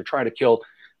years. They're trying to kill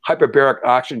hyperbaric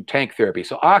oxygen tank therapy.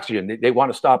 So oxygen, they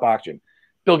want to stop oxygen.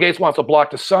 Bill Gates wants to block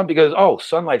the sun because,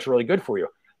 sunlight's really good for you.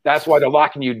 That's why they're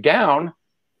locking you down,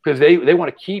 because they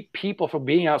want to keep people from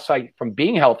being outside, from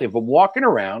being healthy, from walking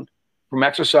around, from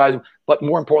exercising, but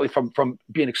more importantly, from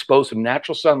being exposed to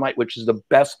natural sunlight, which is the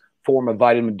best form of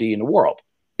vitamin D in the world,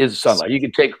 is sunlight. You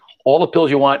can take all the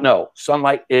pills you want. No,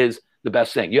 sunlight is the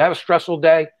best thing. You have a stressful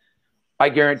day, I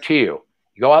guarantee you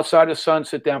go outside in the sun,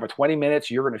 sit down for 20 minutes,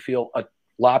 you're going to feel a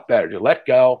lot better. Just let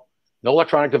go. No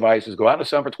electronic devices. Go out in the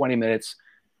sun for 20 minutes.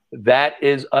 That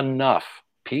is enough.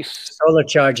 Peace. Solar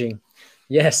charging.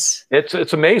 Yes.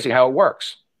 It's amazing how it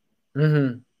works.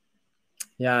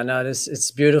 Yeah, no,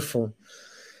 it's beautiful.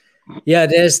 Yeah,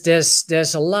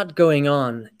 there's a lot going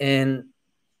on, and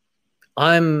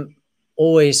I'm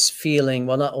always feeling,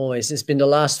 well, not always, it's been the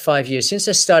last 5 years since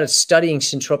I started studying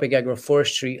syntropic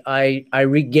agroforestry. I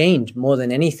regained, more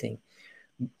than anything,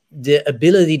 the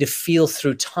ability to feel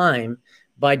through time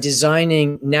by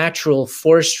designing natural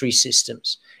forestry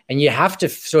systems and you have to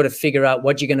sort of figure out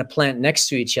what you're going to plant next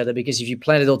to each other, because if you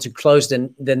plant it all too close,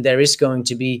 then there is going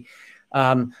to be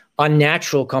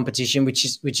unnatural competition, which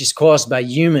is caused by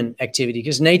human activity,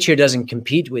 because nature doesn't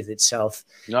compete with itself.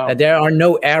 No. There are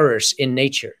no errors in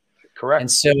nature. Correct.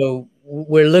 And so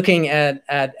we're looking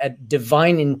at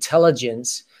divine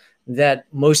intelligence that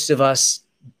most of us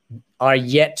are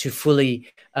yet to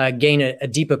fully gain a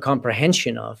deeper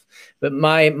comprehension of. But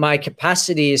my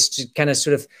capacity is to kind of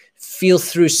sort of feel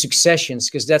through successions,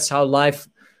 because that's how life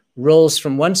rolls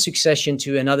from one succession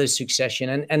to another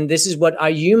succession. And this is what our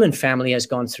human family has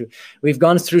gone through. We've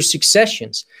gone through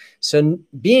successions. So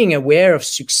being aware of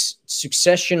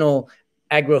successional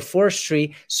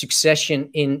agroforestry, succession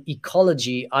in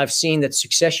ecology, I've seen that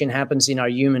succession happens in our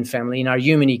human family, in our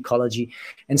human ecology.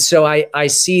 And so I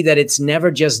see that it's never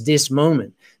just this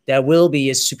moment. There will be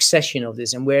a succession of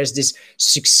this, and where is this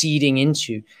succeeding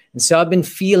into? And so I've been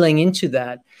feeling into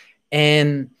that.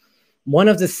 And one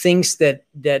of the things that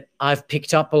I've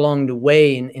picked up along the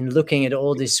way in looking at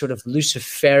all this sort of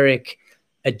Luciferic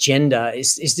agenda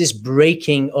is this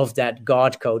breaking of that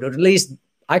God code, or at least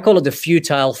I call it the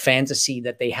futile fantasy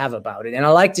that they have about it. And I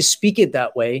like to speak it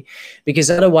that way,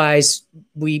 because otherwise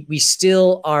we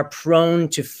still are prone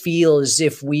to feel as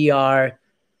if we are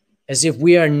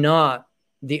not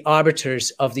the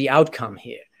arbiters of the outcome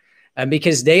here. And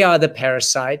because they are the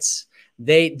parasites,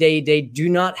 they do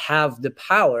not have the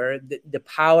power. The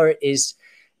power is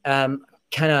kind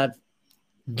of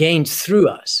gained through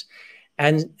us.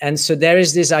 And so there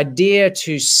is this idea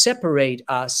to separate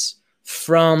us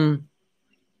from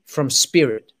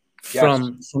spirit,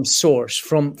 Yes. from source,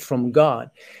 from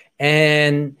God,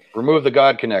 and Remove the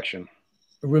God connection.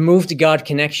 Remove the God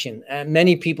connection.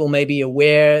 Many people may be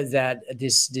aware that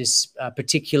this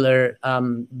particular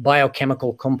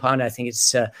biochemical compound, I think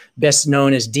it's best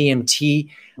known as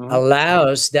DMT,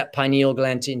 allows that pineal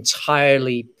gland to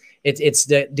entirely, it's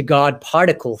the God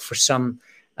particle for some,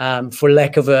 for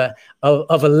lack of a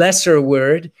lesser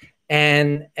word,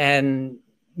 and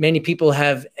many people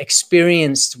have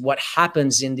experienced what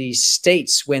happens in these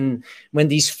states when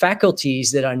these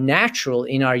faculties that are natural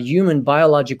in our human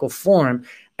biological form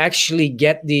actually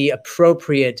get the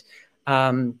appropriate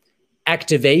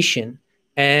activation,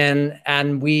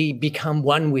 and we become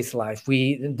one with life.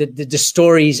 The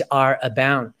stories are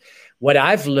abound. What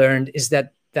I've learned is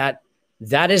that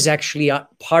is actually a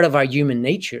part of our human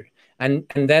nature. And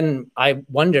then I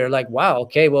wonder, like, wow,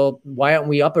 okay, well, why aren't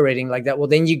we operating like that? Well,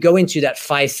 then you go into that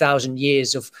 5,000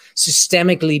 years of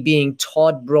systemically being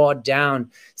taught, brought down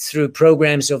through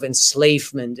programs of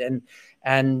enslavement,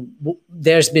 and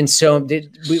there's been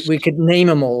we could name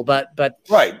them all, but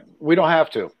right, we don't have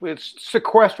to. It's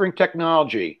sequestering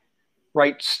technology,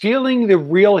 right? Stealing the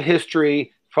real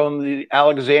history from the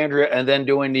Alexandria, and then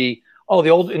doing the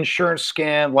old insurance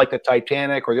scam like the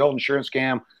Titanic, or the old insurance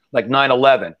scam like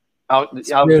 9/11.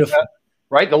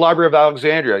 Right, the Library of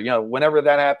Alexandria, whenever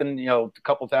that happened, a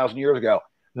couple thousand years ago,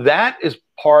 that is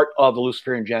part of the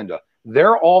Luciferian agenda.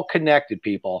 They're all connected,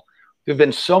 people. There's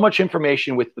been so much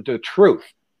information with the truth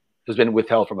has been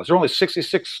withheld from us. There are only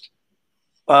 66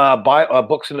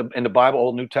 books in the Bible,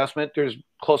 Old New Testament. There's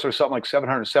closer to something like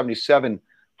 777,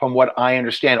 from what I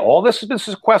understand. All this has been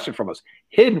sequestered from us,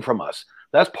 hidden from us.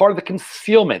 That's part of the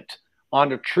concealment on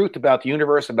the truth about the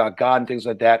universe, about God, and things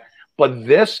like that. But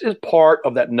this is part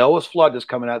of that Noah's flood that's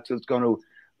coming out. So it's going to,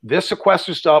 this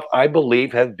sequestered stuff, I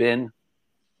believe, has been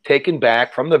taken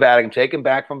back from the Vatican, taken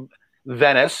back from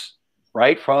Venice,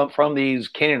 right, from these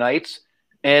Canaanites,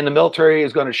 and the military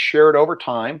is going to share it over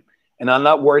time. And I'm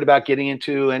not worried about getting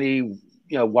into any,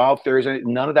 wild theories.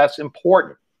 None of that's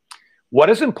important.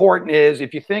 What is important is,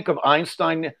 if you think of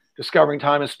Einstein discovering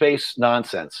time and space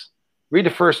nonsense, read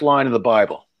the first line of the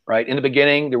Bible, right? In the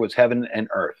beginning, there was heaven and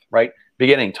earth, right?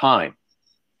 Beginning, time,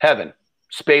 heaven,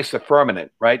 space, the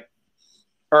firmament, right?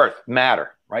 Earth,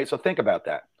 matter, right? So think about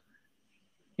that.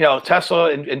 Tesla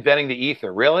inventing the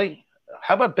ether, really?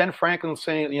 How about Ben Franklin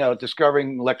saying,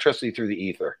 discovering electricity through the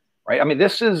ether, right? I mean,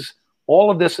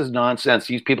 all of this is nonsense.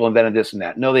 These people invented this and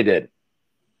that. No, they did.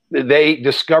 They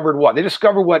discovered what? They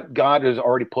discovered what God has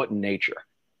already put in nature.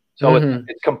 So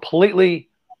it's completely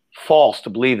false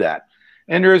to believe that.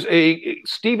 And there's a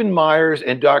Stephen Myers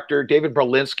and Dr. David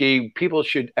Berlinski. People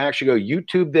should actually go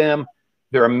YouTube them.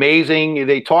 They're amazing.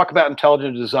 They talk about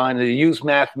intelligent design, and they use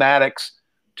mathematics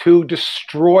to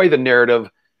destroy the narrative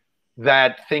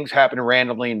that things happen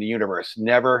randomly in the universe.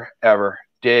 Never, ever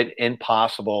did.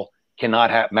 Impossible. Cannot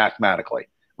happen mathematically,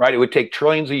 right? It would take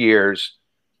trillions of years.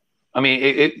 I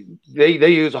mean, they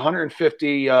use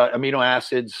 150 amino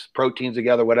acids, proteins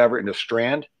together, whatever, in a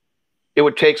strand. It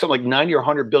would take something like 90 or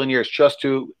 100 billion years just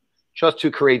to just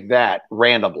to create that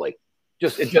randomly.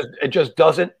 It just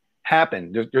doesn't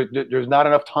happen. There's not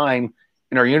enough time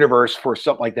in our universe for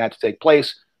something like that to take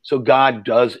place. So God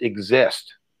does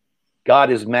exist.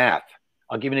 God is math.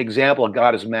 I'll give you an example of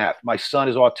God is math. My son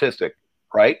is autistic,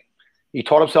 right? He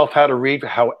taught himself how to read,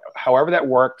 however that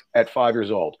worked at 5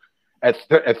 years old. At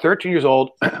 13 years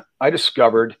old, I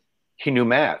discovered he knew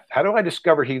math. How did I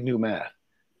discover he knew math?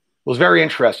 It was very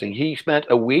interesting. He spent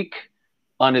a week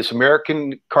on this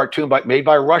American cartoon made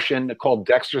by a Russian called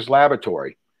Dexter's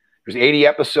Laboratory. There's 80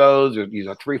 episodes. These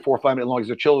are 3, 4, 5 minute long.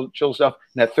 These are chill stuff.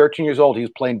 And at 13 years old, he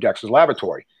was playing Dexter's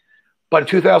Laboratory. But in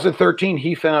 2013,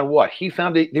 he found what? He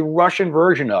found the Russian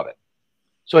version of it.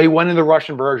 So he went in the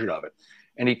Russian version of it.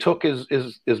 And he took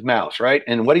his mouse, right?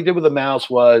 And what he did with the mouse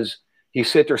was he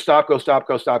sit there, stop, go, stop,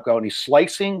 go, stop, go. And he's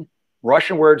slicing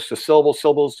Russian words to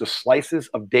syllables to slices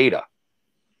of data.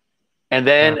 And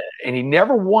then, and he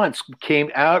never once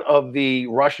came out of the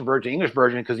Russian version, English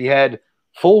version, because he had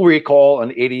full recall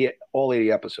on all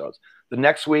 80 episodes. The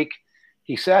next week,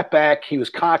 he sat back. He was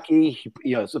cocky.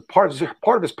 It's a part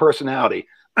of his personality.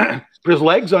 Put his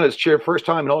legs on his chair, first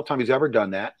time in all the time he's ever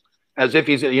done that, as if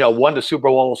he's won the Super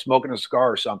Bowl smoking a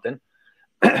cigar or something.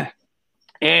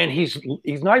 And he's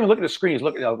not even looking at the screen. He's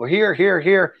looking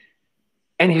here,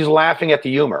 and he's laughing at the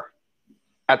humor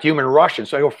in Russian.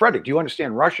 So I go, Frederick, do you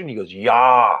understand Russian? He goes,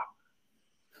 yeah.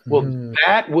 Well,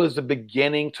 that was the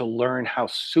beginning to learn how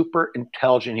super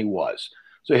intelligent he was.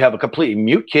 So you have a completely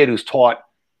mute kid who's taught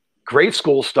grade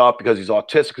school stuff because he's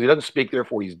autistic, because he doesn't speak,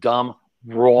 therefore he's dumb.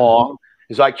 Wrong.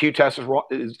 His IQ test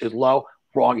is low.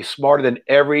 Wrong. He's smarter than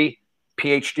every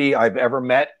PhD I've ever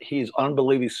met. He's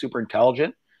unbelievably super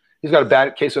intelligent. He's got a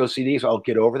bad case of OCD, so I'll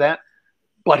get over that.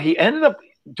 But he ended up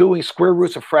doing square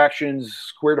roots of fractions,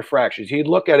 square to fractions. He'd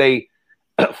look at a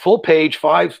full page,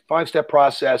 five-step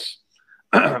process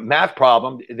math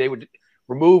problem. They would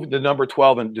remove the number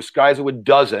 12 and disguise it with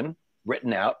dozen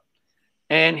written out.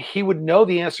 And he would know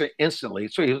the answer instantly.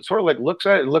 So he sort of like looks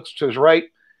at it, looks to his right.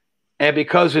 And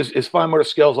because his fine motor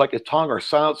skills, like his tongue, are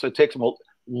silent, so it takes him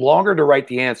longer to write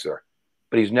the answer.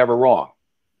 But he's never wrong.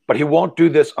 But he won't do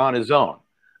this on his own.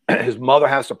 His mother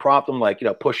has to prompt him, like,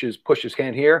 push his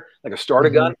hand here, like a starter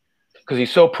gun, because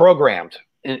he's so programmed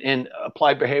in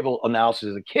applied behavioral analysis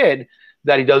as a kid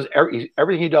that he does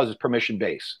everything he does is permission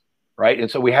based, right?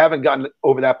 And so we haven't gotten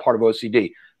over that part of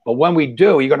OCD. But when we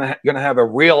do, you're gonna have a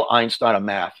real Einstein of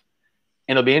math,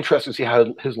 and it'll be interesting to see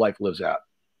how his life lives out.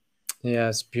 Yeah,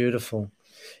 it's beautiful.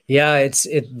 Yeah, it's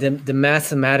the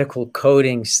mathematical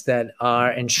codings that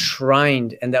are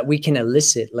enshrined and that we can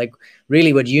elicit. Like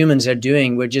really what humans are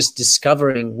doing, we're just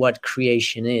discovering what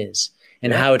creation is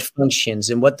and how it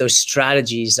functions and what those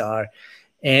strategies are.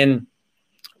 And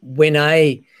when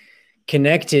I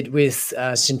connected with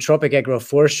syntropic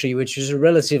agroforestry, which is a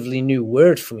relatively new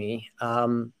word for me,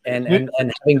 and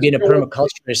having been a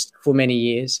permaculturist for many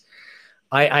years,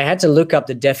 I had to look up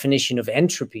the definition of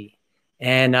entropy.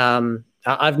 And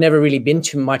I've never really been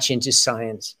too much into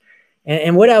science.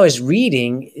 And what I was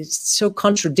reading is so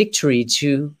contradictory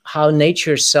to how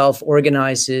nature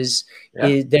self-organizes.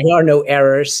 There are no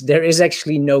errors. There is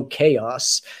actually no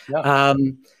chaos.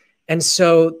 And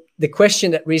so the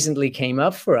question that recently came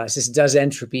up for us is, does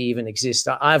entropy even exist?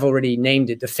 I've already named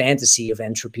it the fantasy of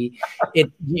entropy.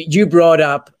 You brought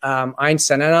up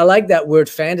Einstein, and I like that word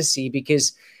fantasy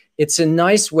because it's a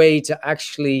nice way to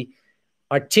actually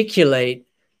articulate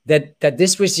that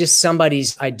this was just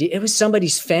somebody's idea. It was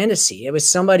somebody's fantasy. It was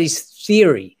somebody's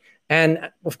theory. And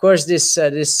of course, this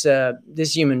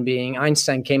human being,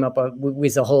 Einstein, came up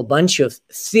with a whole bunch of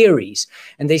theories,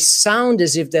 and they sound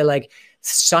as if they're like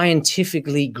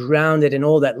scientifically grounded and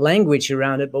all that language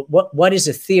around it. But what is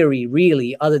a theory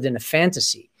really, other than a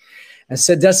fantasy? And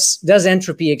so does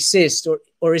entropy exist,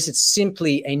 or is it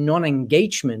simply a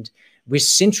non-engagement with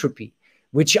syntropy,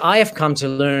 which I have come to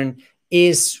learn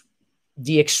is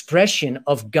the expression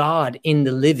of God in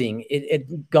the living.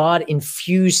 God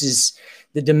infuses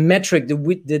the metric,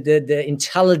 the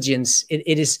intelligence.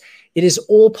 It is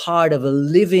all part of a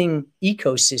living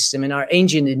ecosystem. And our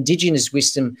ancient indigenous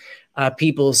wisdom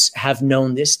peoples have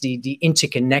known this, the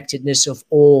interconnectedness of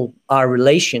all our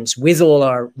relations with all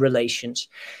our relations.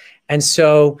 And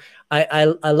so I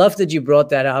love that you brought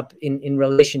that up in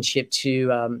relationship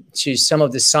to some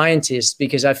of the scientists,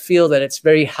 because I feel that it's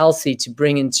very healthy to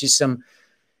bring into some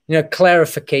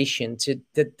clarification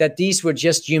that these were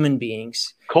just human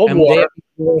beings. Cold War. They were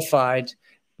glorified,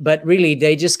 but really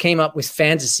they just came up with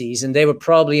fantasies, and they were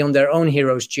probably on their own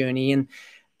hero's journey.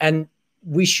 And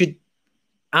we should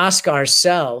ask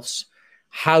ourselves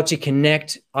how to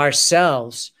connect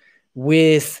ourselves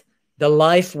with the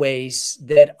life ways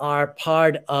that are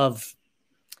part of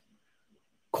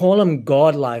call them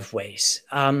God life ways.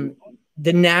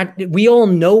 We all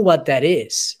know what that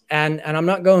is. And I'm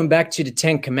not going back to the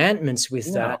 10 commandments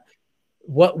with that.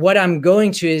 What I'm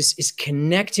going to is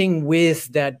connecting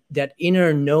with that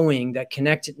inner knowing, that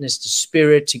connectedness to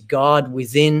spirit, to God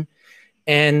within,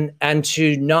 and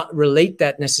to not relate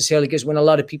that necessarily, because when a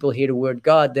lot of people hear the word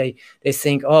God, they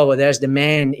think, oh, well, there's the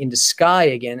man in the sky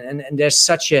again. And there's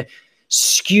such a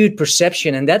skewed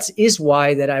perception. And that is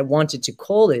why that I wanted to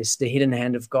call this the hidden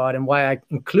hand of God, and why I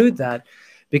include that,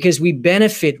 because we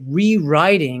benefit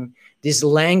rewriting this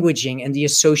languaging and the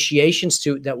associations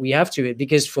that we have to it.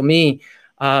 Because for me,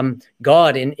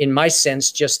 God, in my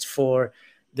sense, just for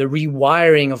the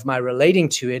rewiring of my relating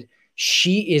to it,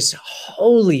 she is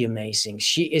wholly amazing.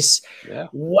 She is,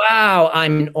 wow,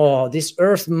 I'm in awe. This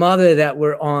earth mother that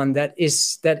we're on, that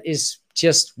is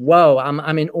just, whoa,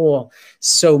 I'm in awe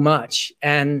so much.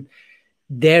 And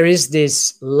there is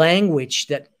this language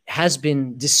that has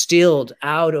been distilled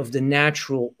out of the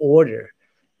natural order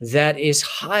that is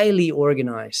highly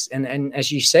organized. And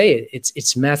as you say,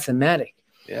 it's mathematic.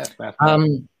 Yeah,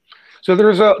 mathematic. So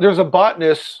there's a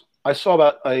botanist I saw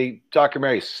about a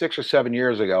documentary 6 or 7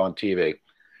 years ago on TV.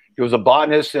 There was a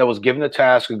botanist that was given the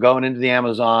task of going into the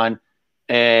Amazon,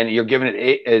 and you're given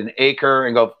an acre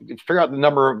and go figure out the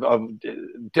number of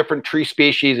different tree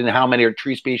species and how many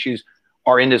tree species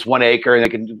are in this 1 acre, and they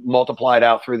can multiply it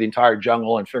out through the entire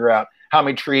jungle and figure out how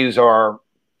many trees are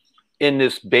in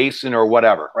this basin or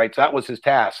whatever, right? So that was his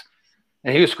task.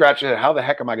 And he was scratching it. How the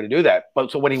heck am I going to do that?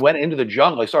 But so when he went into the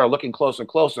jungle, he started looking closer and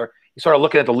closer. He started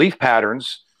looking at the leaf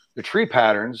patterns, the tree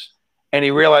patterns, and he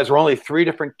realized there were only 3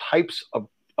 different types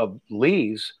of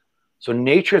leaves. So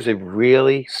nature is a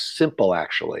really simple,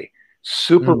 actually,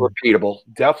 super repeatable,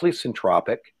 definitely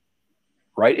syntropic,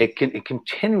 right? It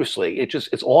continuously,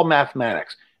 it's all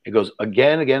mathematics. It goes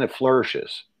again, it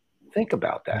flourishes. Think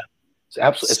about that. It's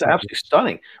absolutely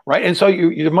stunning, right? And so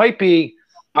you might be,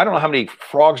 I don't know how many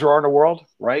frogs there are in the world,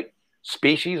 right?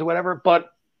 Species or whatever, but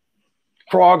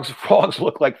frogs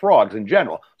look like frogs in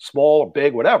general, small or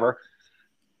big, whatever.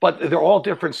 But they're all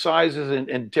different sizes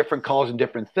and different colors and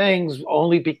different things,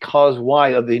 only because why?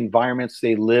 Of the environments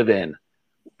they live in,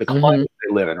 the climate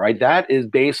they live in, right? That is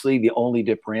basically the only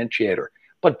differentiator.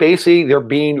 But basically, they're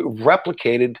being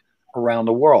replicated around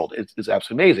the world. It's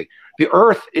absolutely amazing. The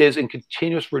Earth is in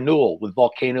continuous renewal with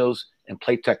volcanoes and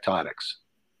plate tectonics.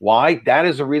 Why? That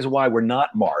is the reason why we're not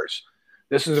Mars.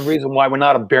 This is the reason why we're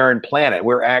not a barren planet.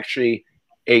 We're actually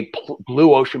a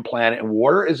blue ocean planet, and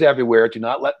water is everywhere. Do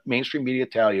not let mainstream media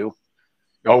tell you,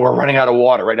 oh, we're running out of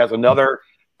water, right? That's another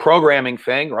programming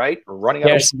thing, right? We're running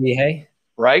out of water,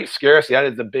 right? Scarcity. That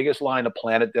is the biggest lie on the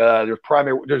planet.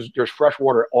 There's fresh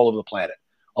water all over the planet,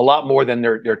 a lot more than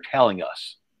they're telling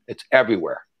us. It's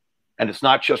everywhere, and it's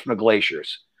not just from the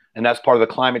glaciers, and that's part of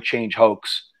the climate change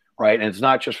hoax, right? And it's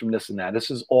not just from this and that.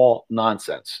 This is all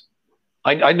nonsense.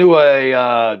 I knew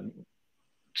a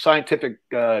scientific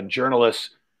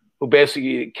journalist who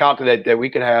basically calculated that we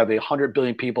could have 100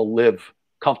 billion people live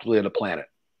comfortably on the planet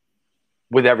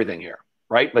with everything here,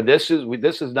 right? But this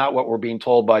is not what we're being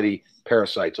told by the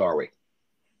parasites, are we?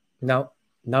 No.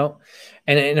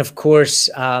 And of course,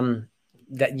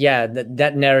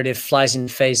 that narrative flies in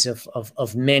the face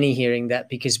of many hearing that,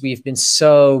 because we've been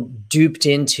so duped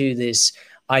into this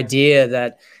idea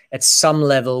that at some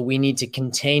level we need to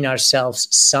contain ourselves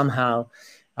somehow.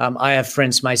 I have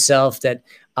friends myself that,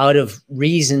 out of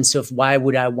reasons of why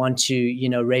would I want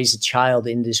to, raise a child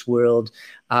in this world,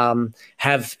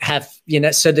 have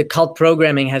so the cult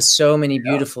programming has so many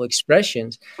beautiful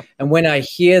expressions. And when I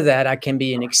hear that, I can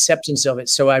be in acceptance of it.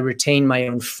 So I retain my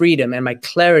own freedom and my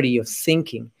clarity of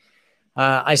thinking.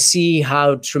 I see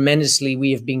how tremendously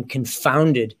we have been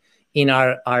confounded in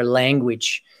our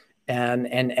language,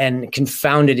 and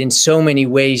confounded in so many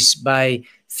ways by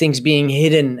things being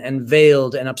hidden and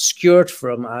veiled and obscured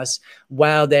from us,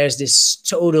 while there's this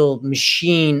total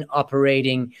machine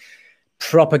operating,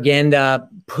 propaganda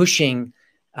pushing.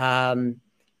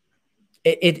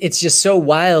 It's just so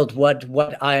wild what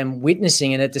I am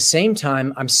witnessing. And at the same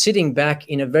time, I'm sitting back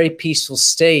in a very peaceful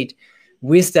state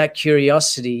with that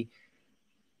curiosity.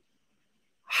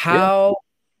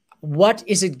 What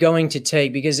is it going to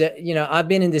take? Because, I've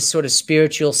been in this sort of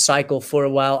spiritual cycle for a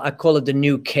while. I call it the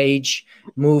New Cage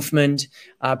movement.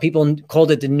 People called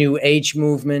it the New Age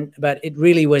movement, but it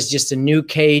really was just a new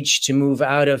cage to move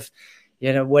out of,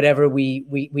 whatever we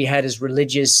had as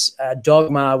religious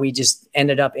dogma. We just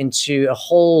ended up into a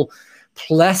whole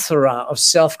plethora of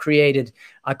self-created,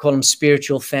 I call them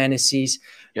spiritual fantasies.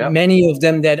 Yep. Many of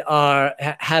them that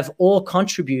have all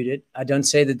contributed. I don't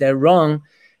say that they're wrong,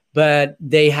 but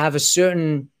they have a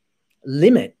certain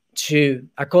limit to,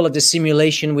 I call it the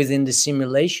simulation within the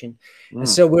simulation. And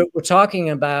so we're talking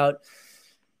about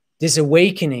this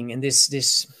awakening and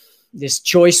this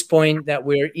choice point that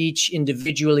we're each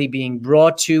individually being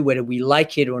brought to, whether we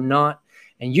like it or not.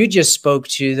 And you just spoke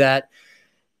to that.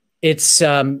 It's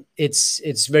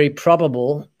very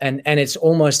probable and it's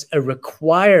almost a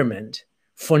requirement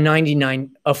for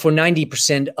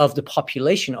 90% of the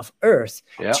population of Earth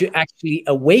to actually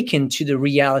awaken to the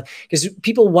reality, because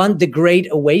people want the great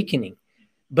awakening,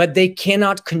 but they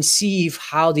cannot conceive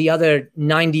how the other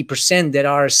 90% that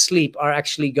are asleep are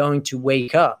actually going to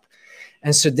wake up.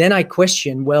 And so then I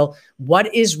question, well,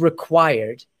 what is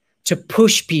required to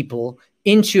push people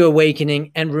into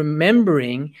awakening and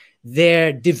remembering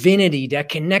their divinity, their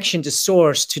connection to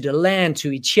source, to the land,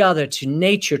 to each other, to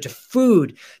nature, to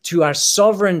food, to our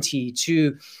sovereignty,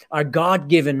 to our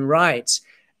God-given rights.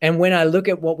 And when I look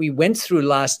at what we went through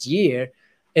last year,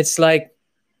 it's like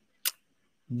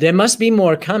there must be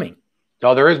more coming.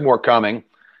 No, there is more coming.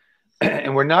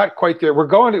 And we're not quite there. We're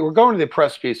going to the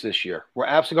precipice this year. We're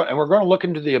absolutely going, and we're going to look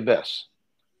into the abyss.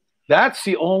 That's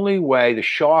the only way, the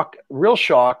shock, real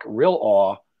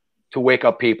awe, to wake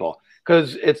up people.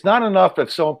 Because it's not enough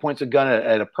if someone points a gun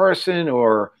at a person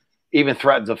or even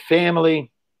threatens a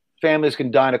family. Families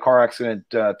can die in a car accident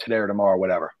today or tomorrow,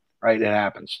 whatever, right? It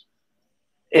happens.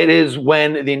 It is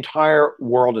when the entire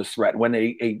world is threatened,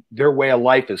 when their way of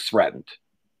life is threatened,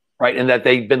 right? And that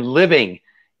they've been living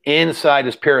inside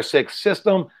this parasitic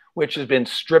system, which has been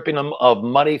stripping them of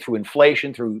money through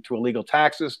inflation, through illegal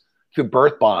taxes, through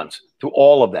birth bonds, through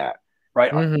all of that,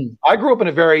 right? I grew up in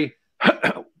a very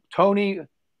Tony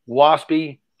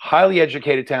waspy, highly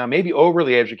educated town, maybe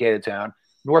overly educated town,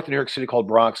 north of New York City, called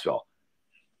Bronxville.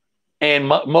 And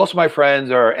most of my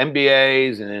friends are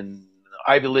MBAs and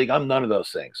Ivy League. I'm none of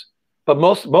those things. But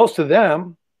most of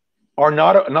them are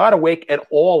not awake at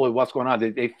all with what's going on.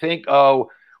 They think,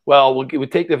 oh, well, we'll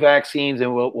take the vaccines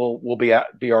and we'll be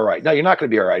all right. No, you're not going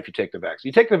to be all right if you take the vaccine.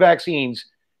 You take the vaccines,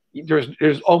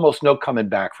 there's almost no coming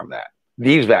back from that.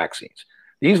 These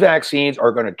vaccines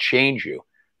are going to change you.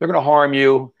 They're going to harm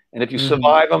you. And if you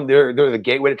survive them, they're the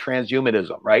gateway to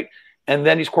transhumanism, right? And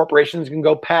then these corporations can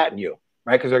go patent you,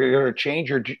 right? Because they're going to change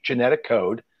your genetic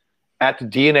code at the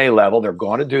DNA level. They're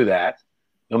going to do that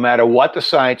no matter what the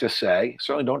scientists say.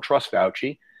 Certainly don't trust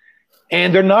Fauci.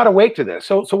 And they're not awake to this.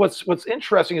 So what's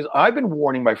interesting is I've been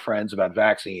warning my friends about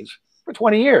vaccines for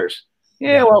 20 years.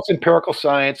 Yeah, well, it's empirical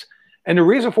science. And the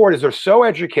reason for it is they're so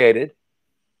educated.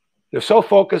 They're so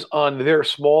focused on their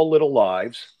small little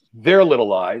lives,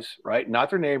 right? Not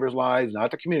their neighbors' lives, not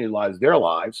the community lives, their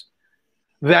lives,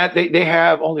 that they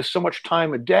have only so much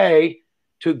time a day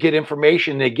to get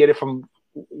information. They get it from,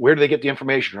 where do they get the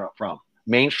information from?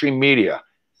 Mainstream media,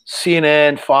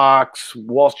 CNN, Fox,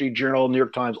 Wall Street Journal, New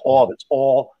York Times, all of it. It's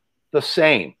all the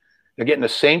same. They're getting the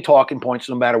same talking points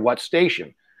no matter what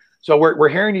station. So we're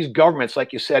hearing these governments,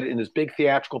 like you said, in this big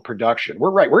theatrical production.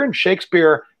 We're right. We're in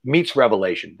Shakespeare meets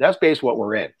Revelation. That's basically what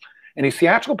we're in. And these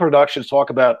theatrical productions talk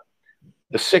about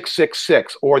the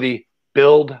 666 or the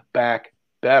Build Back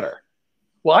Better.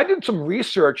 Well, I did some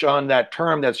research on that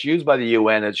term that's used by the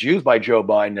UN, that's used by Joe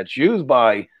Biden, that's used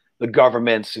by the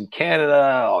governments in Canada,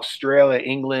 Australia,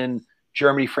 England,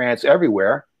 Germany, France,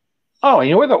 everywhere. Oh, and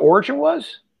you know where the origin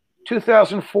was?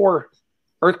 2004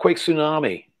 earthquake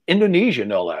tsunami, Indonesia,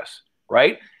 no less,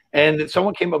 right? And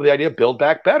someone came up with the idea of Build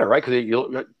Back Better, right?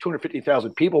 Because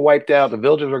 250,000 people wiped out, the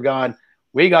villages were gone.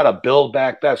 We got to build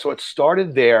back better. So it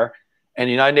started there, and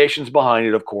the United Nations behind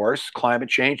it, of course. Climate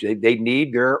change, they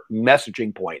need their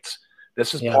messaging points.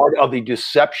 This is part of the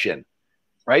deception,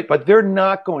 right? But they're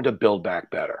not going to build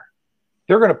back better.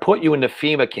 They're going to put you into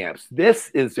FEMA camps. This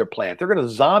is their plan. They're going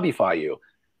to zombify you.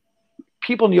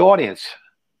 People in the audience,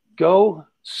 go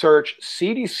search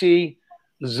CDC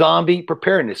zombie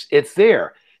preparedness. It's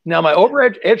there. Now, my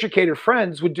overeducated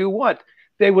friends would do what?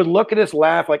 They would look at this,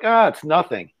 laugh like, it's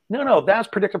nothing. No, that's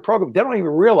predictive programming. They don't even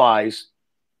realize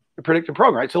the predictive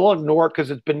program, right? So they'll ignore it because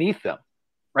it's beneath them,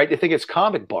 right? They think it's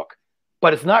comic book,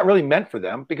 but it's not really meant for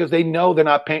them because they know they're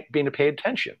not being to pay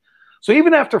attention. So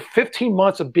even after 15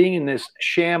 months of being in this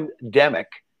sham-demic,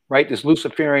 right, this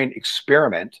Luciferian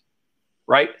experiment,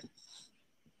 right,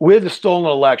 with the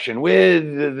stolen election,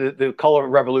 with the color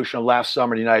revolution of last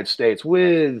summer in the United States,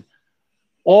 with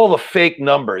all the fake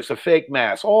numbers, the fake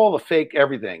masks, all the fake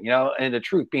everything, and the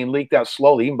truth being leaked out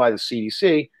slowly, even by the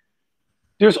CDC,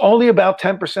 there's only about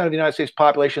 10% of the United States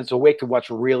population that's awake to what's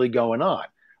really going on.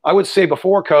 I would say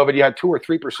before COVID, you had 2 or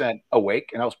 3% awake,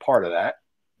 and I was part of that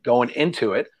going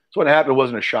into it. So what happened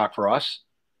wasn't a shock for us.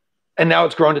 And now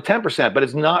it's grown to 10%, but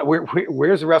it's not.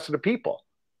 Where's the rest of the people?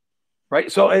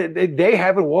 right? So they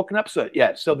haven't woken up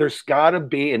yet. So there's got to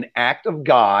be an act of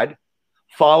God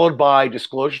followed by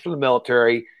disclosure from the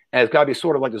military, and it's got to be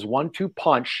sort of like this 1-2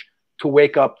 punch to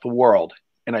wake up the world.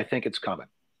 And I think it's coming.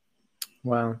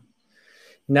 Wow.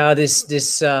 Now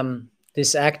this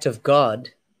act of God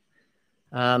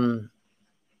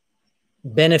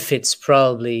benefits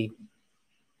probably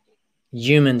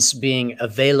humans being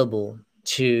available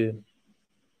to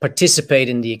participate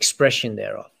in the expression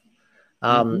thereof.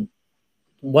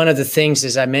 One of the things,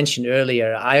 as I mentioned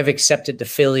earlier, I have accepted the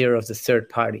failure of the third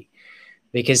party,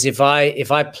 because if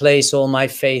I place all my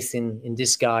faith in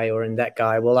this guy or in that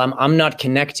guy, well, I'm not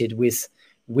connected with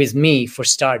me, for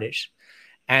starters,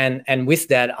 and with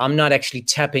that, I'm not actually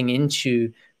tapping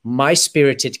into my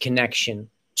spirited connection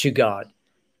to God.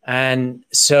 And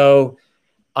so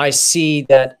I see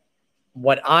that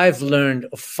what I've learned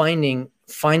of finding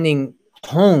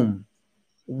home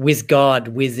with God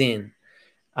within,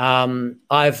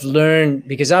 I've learned,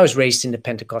 because I was raised in the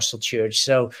Pentecostal church.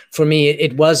 So for me,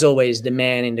 it was always the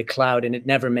man in the cloud, and it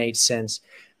never made sense.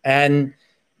 And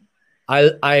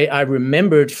I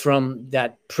remembered from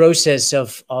that process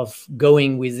of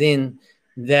going within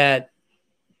that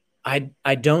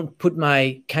I don't put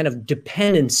my kind of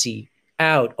dependency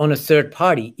out on a third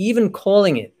party, even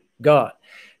calling it God,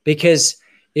 because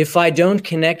if I don't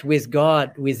connect with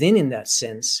God within in that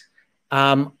sense,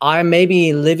 I may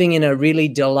be living in a really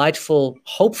delightful,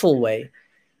 hopeful way.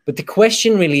 But the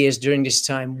question really is, during this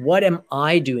time, what am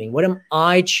I doing? What am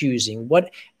I choosing?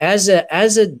 What, as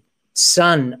a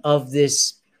son of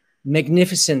this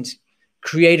magnificent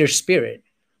creator spirit,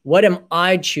 what am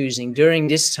I choosing during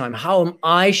this time? How am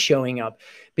I showing up?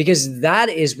 Because that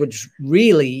is what's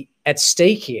really at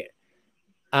stake here.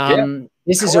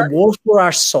 This is a war for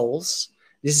our souls.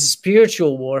 This is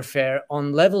spiritual warfare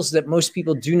on levels that most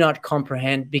people do not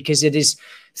comprehend, because it is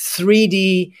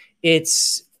 3D,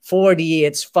 it's 4D,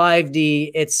 it's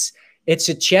 5D, it's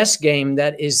a chess game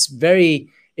that is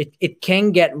it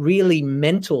can get really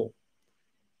mental.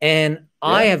 And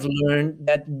I have learned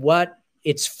that what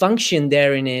its function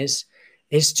therein is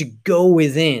to go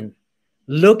within.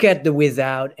 Look at the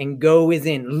without and go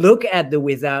within. Look at the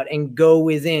without and go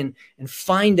within, and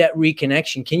find that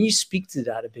reconnection. Can you speak to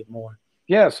that a bit more?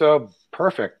 Yeah, so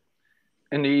perfect.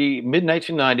 In the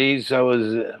mid-1990s, I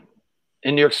was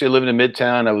in New York City, living in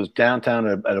Midtown. I was downtown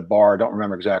at a bar. I don't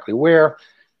remember exactly where,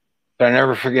 but I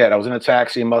never forget. I was in a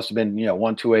taxi. It must have been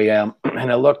 1, 2 a.m. And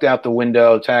I looked out the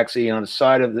window, taxi, and on the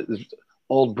side of this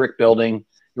old brick building,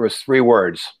 there was 3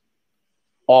 words: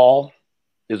 all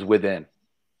is within.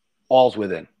 All's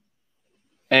within.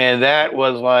 And that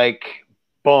was like,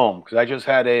 boom, because I just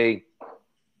had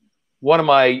one of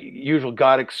my usual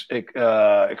God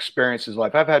experiences in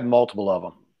life. I've had multiple of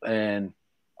them, and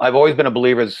I've always been a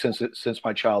believer since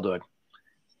my childhood.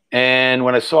 And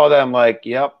when I saw that, I'm like,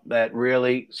 yep, that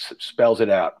really spells it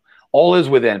out. All is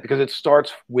within, because it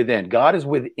starts within. God is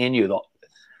within you.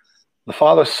 The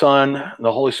Father, Son, and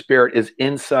the Holy Spirit is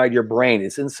inside your brain.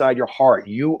 It's inside your heart.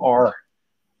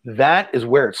 That is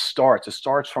where it starts. It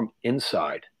starts from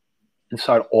inside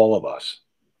all of us.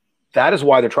 That is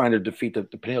why they're trying to defeat the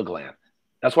pineal gland.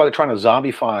 That's why they're trying to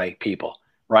zombify people,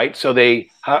 right? So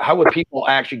how would people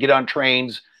actually get on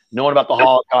trains, knowing about the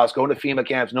Holocaust, going to FEMA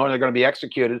camps, knowing they're going to be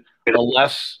executed,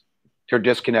 unless they're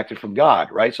disconnected from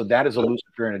God, right? So that is a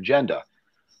Luciferian agenda.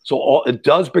 So it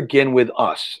does begin with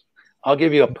us. I'll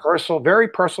give you a very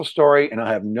personal story, and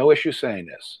I have no issue saying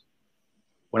this.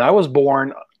 When I was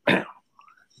born,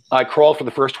 I crawled for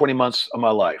the first 20 months of my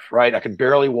life, right? I could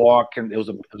barely walk, and it was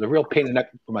a real pain in the neck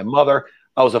for my mother.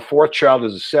 I was the 4th child.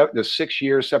 There's 6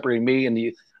 years separating me and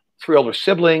the 3 older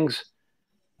siblings,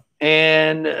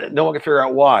 and no one could figure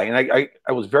out why. And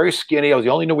I was very skinny. I was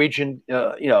the only Norwegian,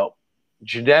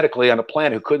 genetically on the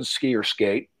planet who couldn't ski or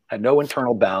skate, had no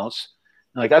internal balance.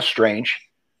 I'm like, that's strange.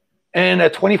 And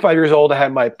at 25 years old, I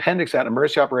had my appendix out in an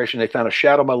emergency operation. They found a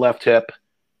shadow on my left hip.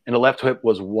 And the left hip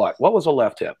was what? What was the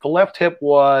left hip? The left hip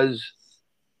was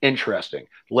interesting.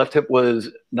 The left hip was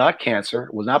not cancer.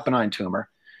 It was not benign tumor.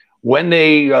 When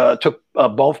they took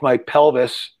both my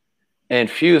pelvis and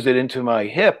fused it into my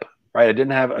hip, right?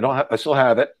 I still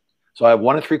have it. So I have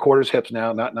 1 3/4 hips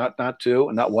now, not 2,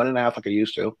 and not 1 1/2 like I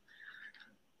used to.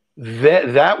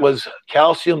 That was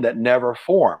calcium that never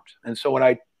formed. And so when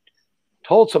I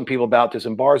told some people about this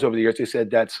in bars over the years, they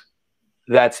said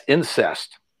that's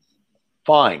incest.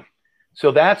 Fine.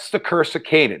 So that's the curse of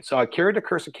Canaan. So I carried the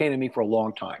curse of Canaan in me for a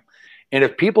long time. And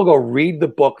if people go read the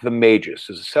book, The Magus,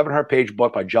 it's a 700-page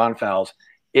book by John Fowles.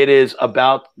 It is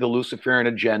about the Luciferian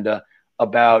agenda,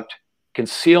 about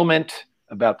concealment,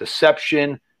 about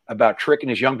deception, about tricking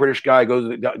this young British guy,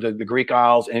 goes to the Greek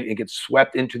Isles and gets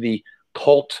swept into the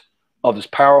cult of this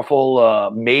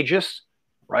powerful magus,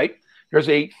 right? There's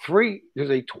a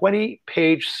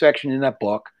 20-page section in that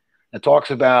book that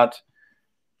talks about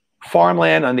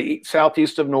farmland on the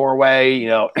southeast of Norway, you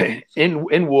know,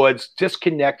 in woods,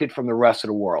 disconnected from the rest of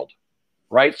the world,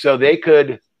 right? So they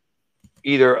could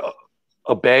either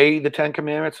obey the Ten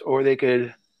Commandments or they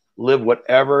could live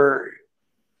whatever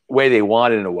way they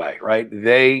wanted in a way, right?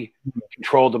 They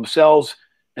controlled themselves,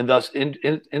 and thus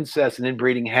incest and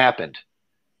inbreeding happened.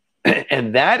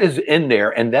 And that is in there,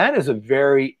 and that is a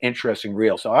very interesting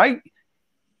reel.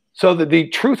 So the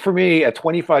truth for me at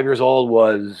 25 years old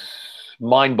was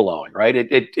mind-blowing, right?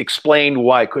 It explained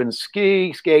why I couldn't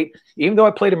skate, even though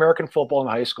I played American football in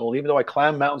high school, even though I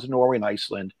climbed mountains in Norway and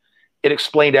Iceland. It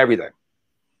explained everything.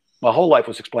 My whole life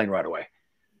was explained right away.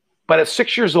 But at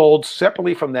 6 years old,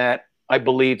 separately from that, I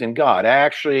believed in God. I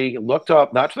actually looked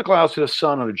up, not to the clouds, to the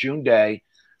sun on a June day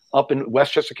up in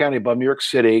Westchester County above New York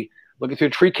City, looking through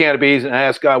tree canopies, and I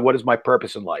asked God, what is my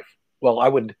purpose in life? Well,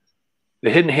 the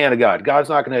hidden hand of God. God's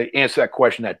not going to answer that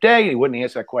question that day. He wouldn't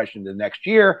answer that question the next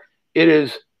year. It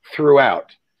is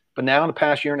throughout. But now in the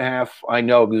past year and a half, I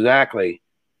know exactly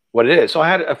what it is. So I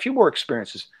had a few more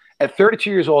experiences. At 32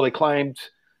 years old, I climbed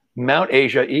Mount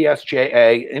Asia,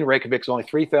 ESJA, in Reykjavik. It's only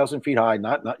 3,000 feet high.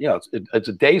 Not you know, it's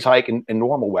a day's hike in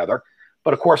normal weather.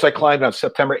 But of course, I climbed on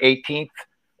September 18th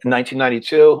in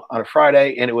 1992 on a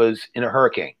Friday, and it was in a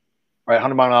hurricane, right?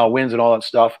 100-mile-an-hour winds and all that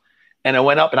stuff. And I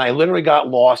went up, and I literally got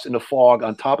lost in the fog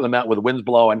on top of the mountain with the winds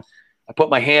blowing. I put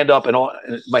my hand up, and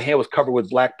my hand was covered with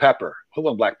black pepper. Hold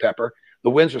on, black pepper. The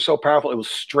winds were so powerful, it was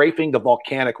strafing the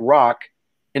volcanic rock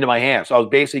into my hand. So I was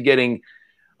basically getting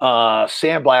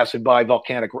sandblasted by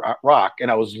volcanic rock,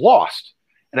 and I was lost.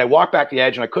 And I walked back the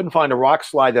edge, and I couldn't find a rock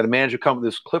slide that I managed to come with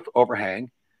this cliff overhang.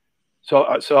 So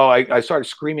I started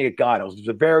screaming at God. I was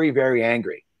very, very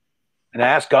angry. And I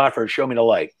asked God for to show me the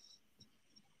light.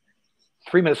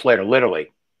 3 minutes later,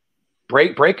 literally,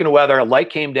 breaking the weather, a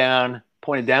light came down,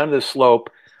 pointed down to the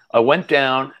slope. I went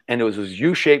down, and it was this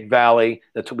U-shaped valley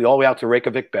that took me all the way out to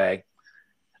Reykjavik Bay.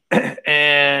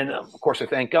 And of course, I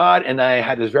thank God. And I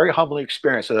had this very humbling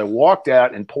experience. So I walked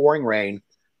out in pouring rain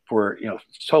for, you know,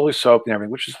 totally soaked and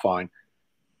everything, which is fine.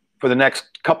 For the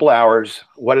next couple hours,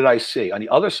 what did I see? On the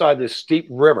other side of this steep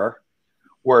river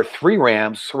were 3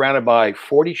 rams surrounded by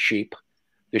 40 sheep.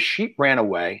 The sheep ran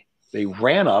away. They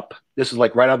ran up. This is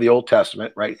like right out of the Old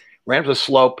Testament, right? Ran up the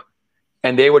slope,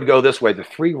 and they would go this way. The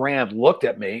 3 rams looked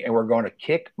at me and were going to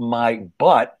kick my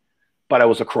butt, but I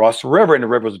was across the river, and the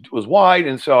river was wide,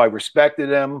 and so I respected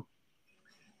them.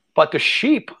 But the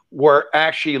sheep were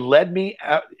actually led me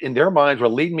out, in their minds, were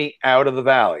leading me out of the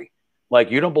valley. Like,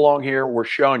 you don't belong here. We're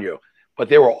showing you. But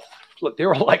they were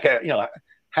like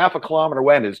half a kilometer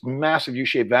away in this massive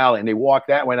U-shaped valley, and they walked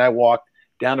that way, and I walked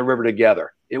down the river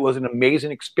together. It was an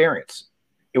amazing experience.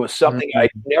 It was something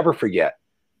I'd never forget.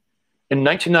 In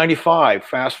 1995,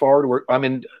 fast forward, I'm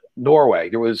in Norway.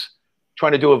 There was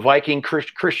trying to do a Viking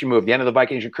Christian move, the end of the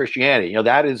Viking Age of Christianity. You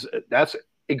know, that's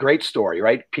a great story,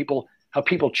 right? How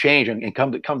people change and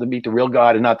come to meet the real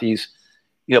God, and not these,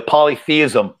 you know,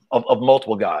 polytheism of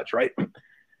multiple gods, right?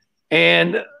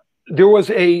 And there was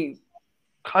a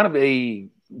kind of a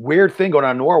weird thing going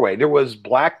on in Norway. There was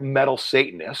black metal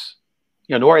Satanists.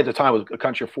 You know, Norway at the time was a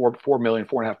country of 4 million,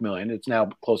 4.5 million. It's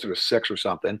now closer to 6 or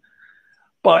something.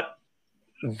 But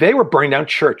they were burning down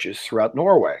churches throughout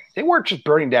Norway. They weren't just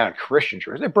burning down Christian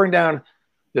churches. They burned down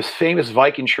this famous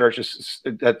Viking church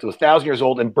that was 1,000 years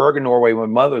old in Bergen, Norway, when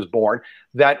my mother was born,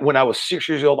 that when I was 6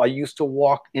 years old, I used to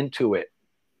walk into it.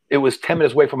 It was 10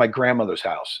 minutes away from my grandmother's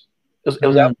house. It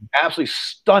was absolutely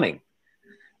stunning.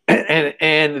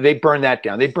 And they burned that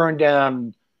down. They burned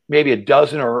down maybe a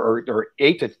dozen or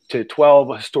 8 to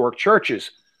 12 historic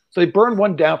churches. So they burned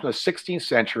one down from the 16th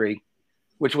century,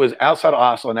 which was outside of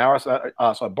Oslo, an hour outside of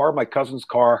Oslo. I borrowed my cousin's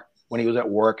car when he was at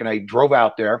work, and I drove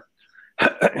out there,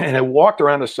 and I walked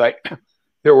around the site.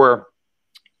 There were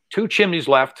 2 chimneys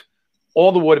left.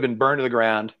 All the wood had been burned to the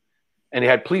ground, and they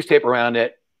had police tape around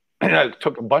it. And I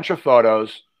took a bunch of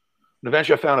photos. And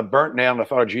eventually I found a burnt nail, and I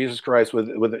thought of Jesus Christ with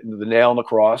the nail on the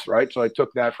cross, right? So I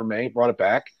took that from me, brought it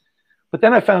back. But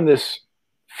then I found this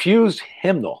fused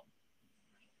hymnal.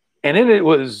 And in it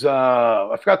was,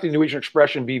 I forgot the Norwegian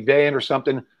expression, vivein or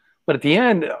something. But at the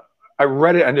end, I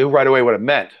read it. I knew right away what it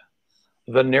meant.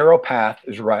 The narrow path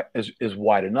is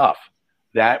wide enough.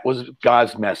 That was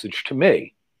God's message to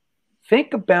me.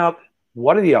 Think about,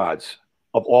 what are the odds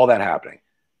of all that happening?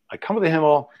 I come to the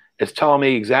hymnal. It's telling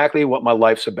me exactly what my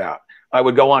life's about. I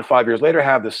would go on 5 years later,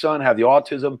 have the son, have the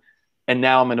autism, and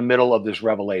now I'm in the middle of this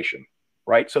revelation,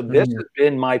 right? So this has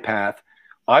been my path.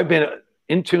 I've been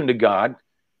in tune to God.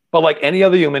 But like any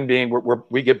other human being,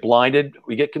 we get blinded,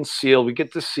 we get concealed, we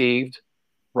get deceived,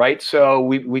 right? So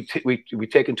we've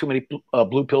taken too many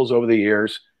blue pills over the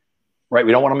years, right?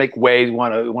 We don't want to make waves. We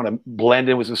want to blend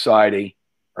in with society,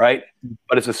 right?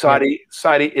 But a society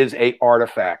is a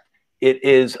artifact. That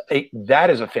is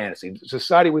a fantasy. The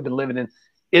society we've been living in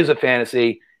is a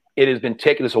fantasy. It has been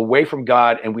taking us away from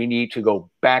God, and we need to go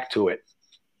back to it.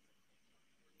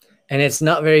 And it's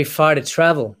not very far to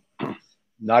travel.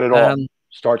 Not at all.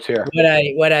 Starts here.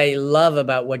 What I love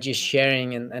about what you're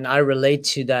sharing, and I relate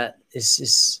to that,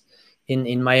 is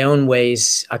in my own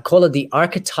ways, I call it the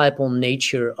archetypal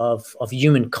nature of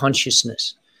human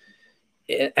consciousness.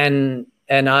 And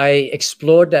I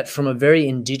explored that from a very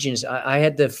indigenous. I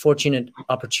had the fortunate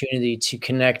opportunity to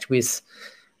connect with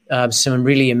some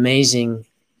really amazing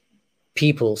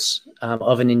peoples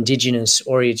of an indigenous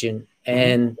origin,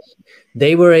 and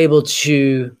they were able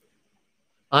to.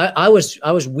 I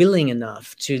was willing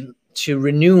enough to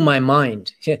renew my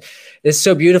mind. It's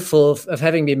so beautiful of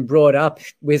having been brought up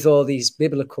with all these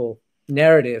biblical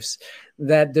narratives,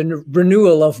 that the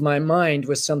renewal of my mind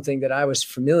was something that I was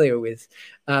familiar with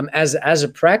as a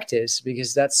practice,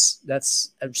 because that's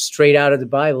straight out of the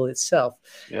Bible itself.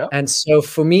 Yeah. And so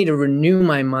for me to renew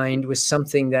my mind was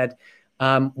something that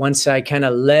once I kind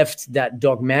of left that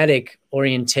dogmatic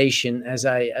orientation, as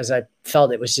I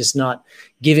felt it was just not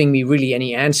giving me really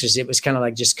any answers. It was kind of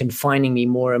like just confining me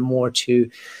more and more to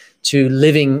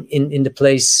living in the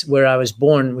place where I was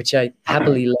born, which I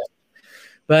happily left.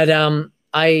 But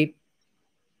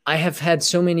I have had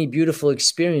so many beautiful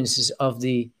experiences of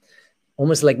the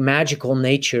almost like magical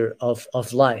nature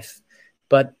of life.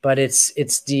 But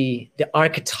it's the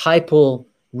archetypal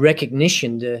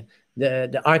recognition,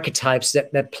 the archetypes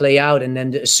that play out, and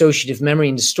then the associative memory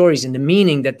and the stories and the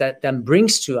meaning that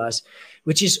brings to us,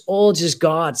 which is all just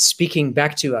God speaking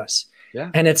back to us.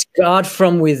 Yeah. And it's God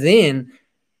from within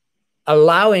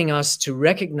allowing us to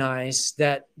recognize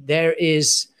that there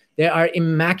are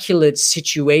immaculate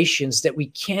situations that we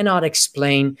cannot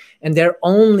explain, and they're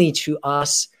only to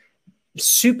us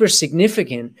super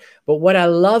significant. But what I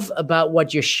love about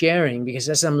what you're sharing, because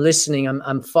as I'm listening,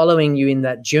 I'm following you in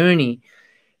that journey,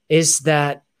 is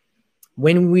that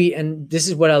and this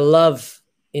is what I love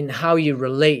in how you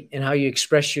relate and how you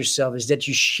express yourself, is that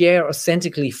you share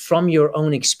authentically from your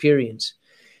own experience,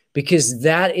 because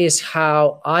that is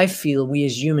how I feel we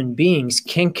as human beings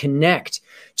can connect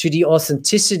to the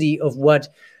authenticity of what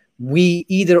we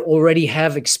either already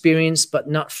have experienced but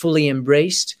not fully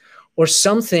embraced, or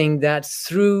something that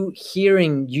through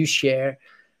hearing you share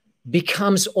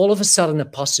becomes all of a sudden a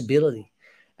possibility.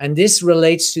 And this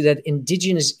relates to that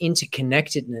indigenous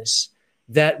interconnectedness,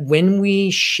 that when we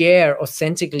share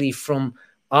authentically from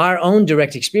our own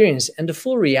direct experience, and the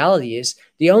full reality is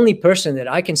the only person that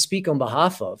I can speak on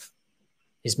behalf of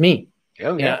is me.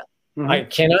 Oh, yeah. Mm-hmm. I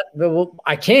cannot, well,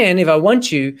 I can if I want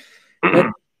to, but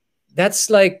that's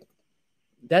not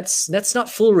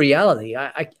full reality.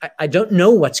 I don't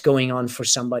know what's going on for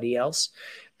somebody else.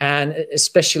 And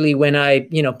especially when I,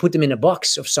 put them in a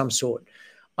box of some sort,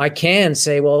 I can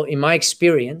say, well, in my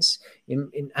experience,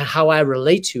 in how I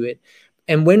relate to it.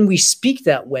 And when we speak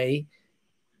that way,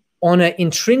 on an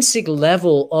intrinsic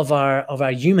level of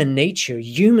our human nature,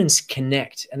 humans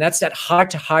connect. And that's that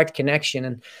heart-to-heart connection.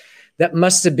 And that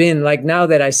must have been, like, now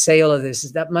that I say all of this,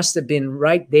 that must have been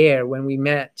right there when we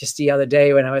met just the other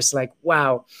day, when I was like,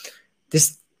 wow,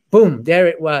 this, boom, there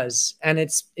it was. And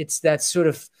it's that sort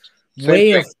of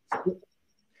way of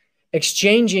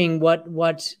exchanging what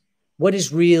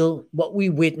is real, what we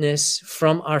witness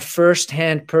from our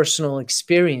firsthand personal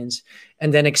experience,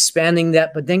 and then expanding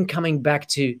that, but then coming back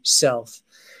to self.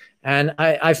 And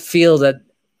I feel that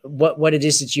what it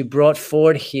is that you brought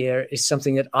forward here is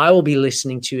something that I will be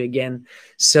listening to again,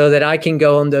 so that I can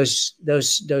go on those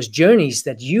journeys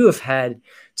that you have had,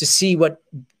 to see what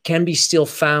can be still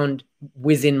found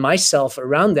within myself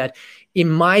around that, in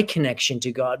my connection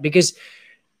to God. Because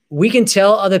we can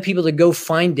tell other people to go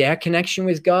find their connection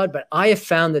with God, but I have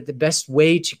found that the best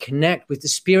way to connect with the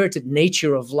spirited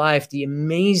nature of life, the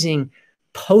amazing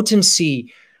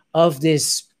potency of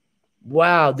this,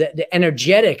 wow, the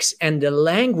energetics and the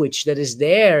language that is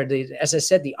there, as I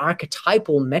said, the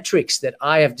archetypal metrics that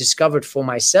I have discovered for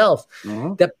myself,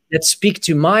 that speak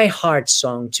to my heart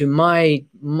song, to my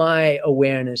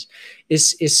awareness,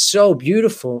 is so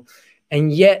beautiful.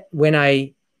 And yet when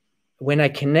I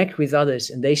connect with others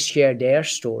and they share their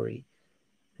story,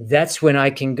 that's when I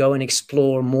can go and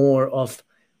explore more of,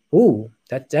 ooh,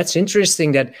 that's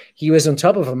interesting that he was on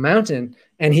top of a mountain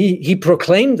and he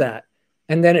proclaimed that,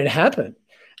 and then it happened.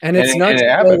 And it's not. And it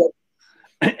happened.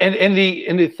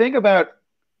 And the thing about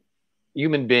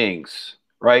human beings,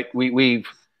 right? We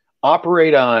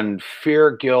operate on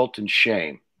fear, guilt, and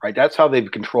shame, right? That's how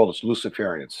they've controlled us,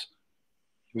 Luciferians.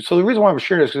 So the reason why I'm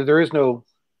sharing this is because there is no,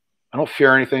 I don't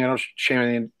fear anything, I don't shame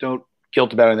anything, don't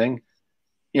guilt about anything.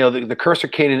 You know, the curse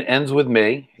of Canaan ends with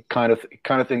me, kind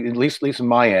of thing, at least in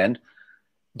my end.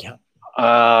 Yeah.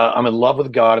 I'm in love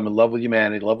with God. I'm in love with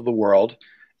humanity, in love with the world.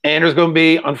 And there's going to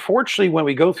be, unfortunately, when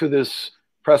we go through this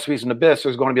precipice and abyss,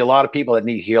 there's going to be a lot of people that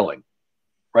need healing,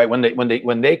 right? When they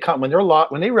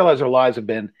realize their lives have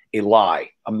been a lie,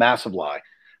 a massive lie,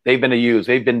 they've been abused,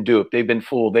 they've been duped, they've been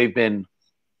fooled, they've been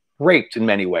raped in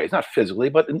many ways, not physically,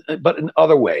 but in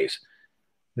other ways,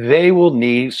 they will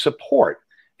need support.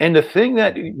 And the thing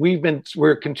that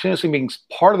we're continuously being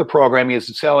part of the programming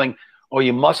is selling, oh,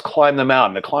 you must climb the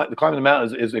mountain. The climbing the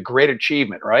mountain is a great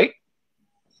achievement, right?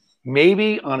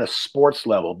 Maybe on a sports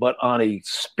level, but on a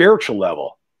spiritual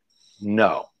level,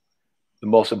 no. The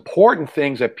most important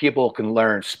things that people can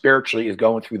learn spiritually is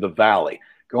going through the valley,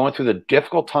 going through the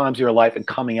difficult times of your life and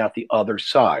coming out the other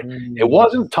side. It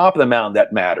wasn't top of the mountain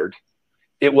that mattered.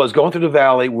 It was going through the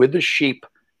valley with the sheep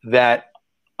that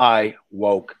I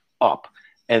woke up.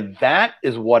 And that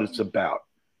is what it's about.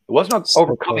 It wasn't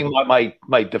overcoming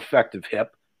my defective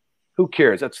hip. Who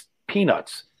cares? That's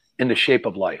peanuts in the shape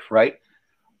of life, right?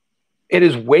 It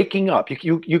is waking up.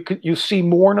 You see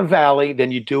more in a valley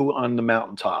than you do on the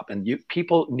mountaintop. And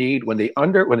people need, when they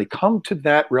come to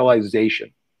that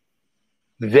realization,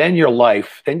 then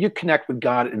you connect with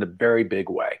God in a very big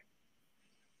way.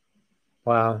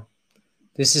 Wow.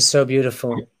 This is so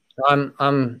beautiful.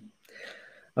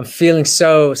 I'm feeling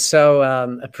so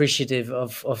appreciative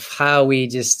of how we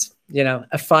just,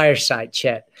 a fireside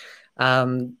chat,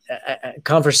 a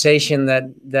conversation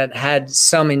that had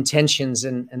some intentions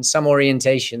and some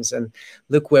orientations, and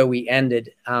look where we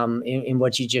ended in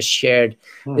what you just shared.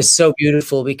 Is so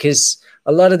beautiful, because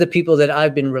a lot of the people that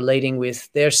I've been relating with,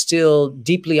 they're still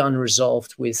deeply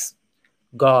unresolved with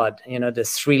God, the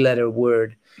three-letter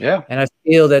word. Yeah. And I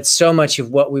feel that so much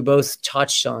of what we both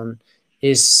touched on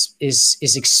is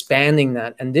expanding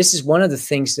that. And this is one of the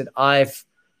things that I've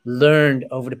learned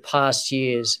over the past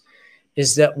years,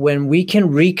 is that when we can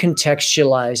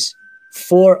recontextualize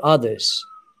for others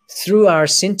through our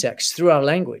syntax, through our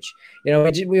language,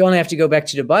 we only have to go back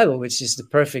to the Bible, which is the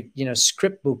perfect,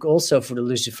 script book also for the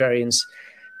Luciferians.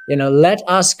 Let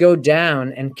us go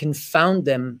down and confound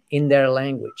them in their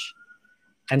language.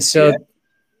 And so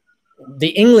the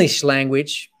English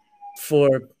language for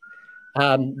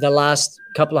the last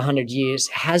couple of 100 years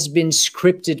has been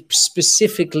scripted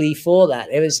specifically for that.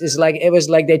 It was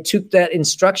like they took that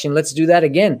instruction. Let's do that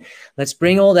again. Let's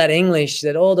bring all that English,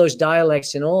 all those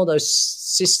dialects and all those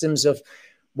systems of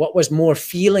what was more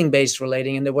feeling-based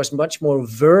relating, and there was much more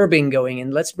verbing going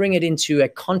in. Let's bring it into a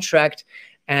contract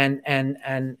and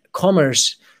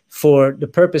commerce for the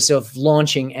purpose of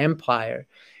launching empire.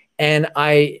 And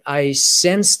I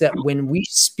sense that when we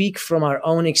speak from our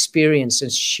own experience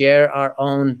and share our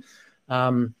own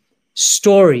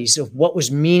stories of what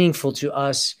was meaningful to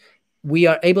us, we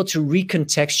are able to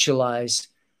recontextualize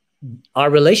our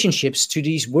relationships to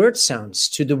these word sounds,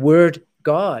 to the word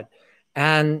God.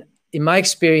 And in my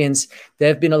experience, there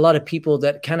have been a lot of people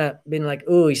that kind of been like,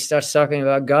 oh, he starts talking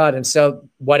about God. And so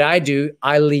what I do,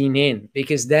 I lean in,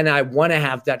 because then I want to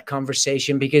have that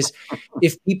conversation, because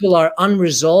if people are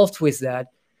unresolved with that,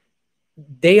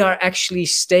 they are actually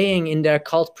staying in their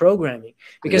cult programming,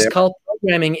 because cult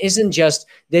programming isn't just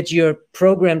that you're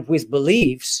programmed with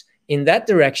beliefs in that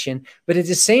direction, but at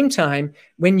the same time,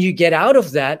 when you get out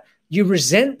of that, you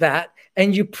resent that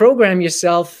and you program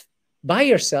yourself by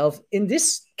yourself in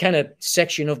this kind of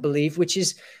section of belief, which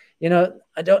is,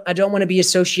 I don't want to be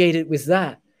associated with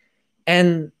that.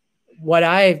 And what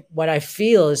I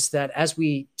feel is that as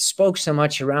we spoke so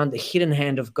much around the hidden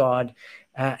hand of God,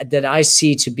 that I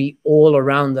see to be all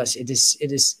around us,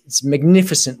 it's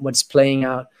magnificent what's playing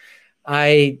out.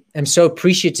 I am so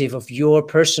appreciative of your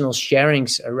personal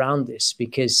sharings around this,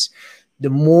 because the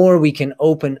more we can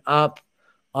open up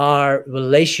our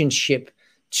relationship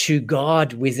to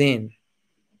God within,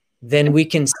 then we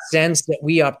can sense that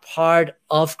we are part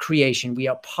of creation. We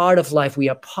are part of life. We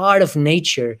are part of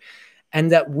nature,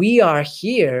 and that we are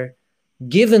here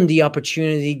given the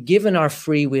opportunity, given our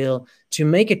free will, to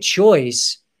make a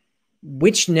choice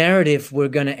which narrative we're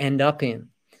going to end up in.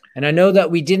 And I know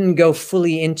that we didn't go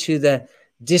fully into the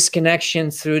disconnection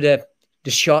through the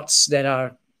shots that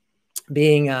are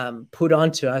being put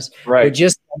onto us. Right. We're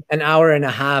just an hour and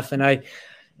a half, and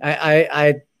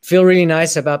I feel really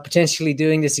nice about potentially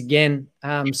doing this again,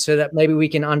 so that maybe we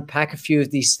can unpack a few of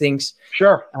these things.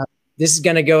 Sure. this is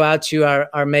going to go out to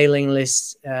our mailing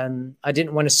list. I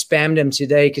didn't want to spam them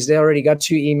today because they already got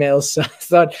 2 emails. So I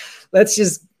thought, let's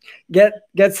just get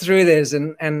through this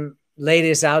and lay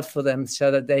this out for them so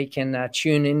that they can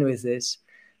tune in with this.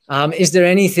 Is there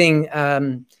anything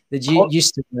that you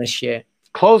still want to share?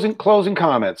 Closing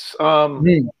comments.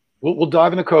 We'll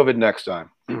dive into COVID next time.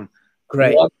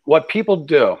 Great. What people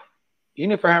do,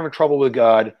 even if you're having trouble with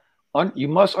God, you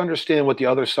must understand what the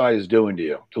other side is doing to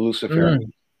you, to Lucifer,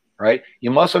 right? You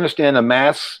must understand the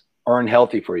masks are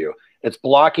unhealthy for you. It's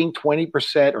blocking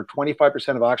 20% or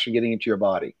 25% of oxygen getting into your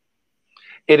body.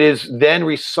 It is then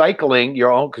recycling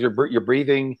your own, because you're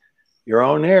breathing your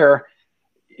own air.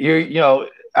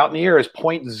 Out in the air is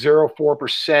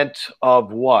 0.04%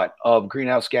 of what? Of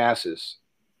greenhouse gases,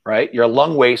 right? Your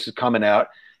lung waste is coming out,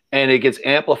 and it gets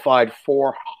amplified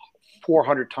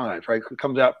 400 times, right? It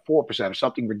comes out 4% or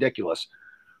something ridiculous.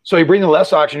 So you're breathing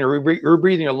less oxygen, you're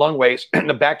breathing your lung waste, and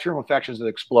the bacterial infections have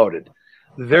exploded.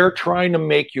 They're trying to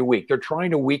make you weak. They're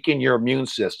trying to weaken your immune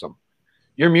system.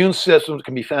 Your immune system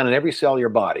can be found in every cell of your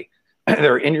body.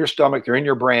 They're in your stomach, they're in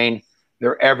your brain,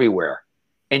 they're everywhere.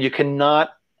 And you cannot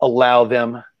allow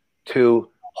them to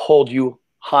hold you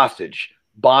hostage,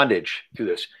 bondage through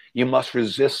this. You must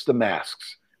resist the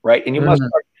masks, right? And you must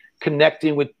start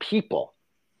connecting with people.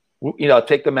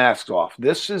 Take the masks off.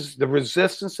 This is the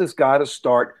resistance has got to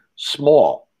start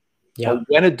small. Yeah. But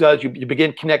when it does, you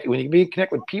begin connecting. When you begin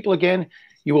connect with people again,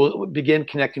 you will begin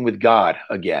connecting with God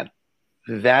again.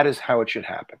 That is how it should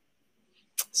happen.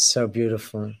 So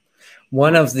beautiful.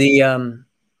 One of the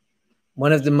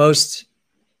most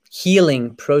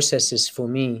healing processes for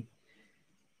me,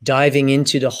 diving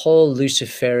into the whole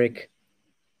Luciferic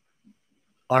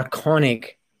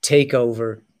archonic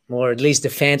takeover, or at least the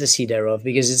fantasy thereof,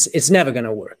 because it's never going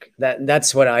to work.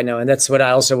 That's what I know, and that's what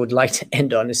I also would like to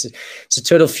end on. It's a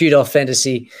total feudal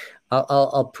fantasy.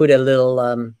 I'll put a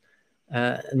little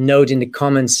note in the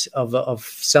comments of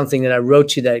something that I wrote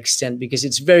to that extent, because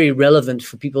it's very relevant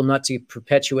for people not to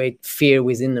perpetuate fear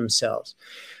within themselves.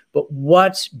 But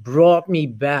what brought me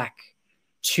back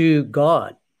to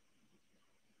God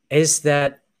is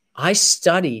that I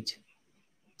studied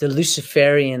the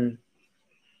Luciferian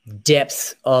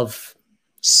depth of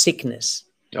sickness.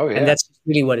 Oh, yeah. And that's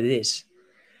really what it is.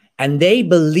 And they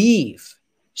believe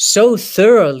so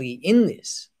thoroughly in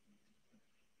this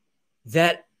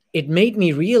that it made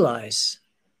me realize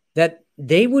that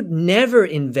they would never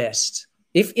invest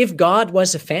if God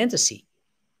was a fantasy,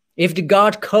 if the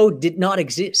God code did not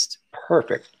exist.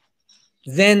 Perfect.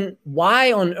 Then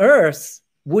why on earth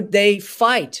would they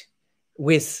fight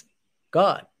with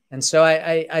God? And so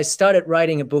I started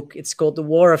writing a book. It's called The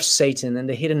War of Satan and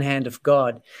the Hidden Hand of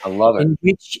God. I love it. In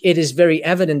which it is very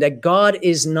evident that God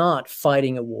is not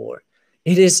fighting a war.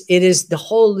 It is the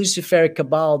whole Luciferic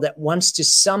cabal that wants to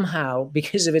somehow,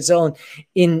 because of its own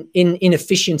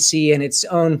inefficiency and its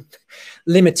own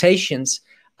limitations,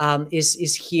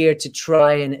 is here to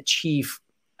try and achieve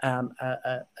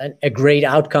a great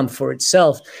outcome for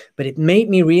itself. But it made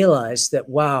me realize that,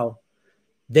 wow,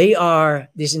 they are,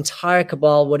 this entire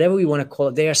cabal, whatever we want to call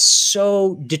it, they are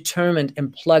so determined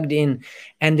and plugged in,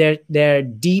 and their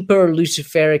deeper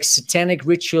Luciferic, satanic,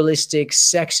 ritualistic,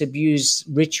 sex abuse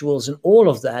rituals and all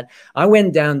of that. I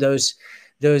went down those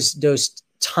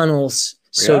tunnels,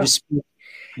 so to speak.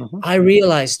 I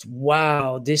realized,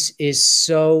 wow, this is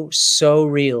so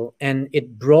real. And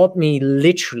it brought me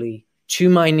literally to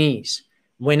my knees.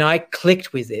 When I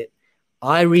clicked with it,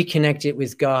 I reconnected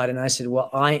with God, and I said, well,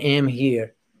 I am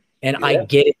here. And I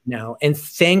get it now. And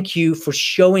thank you for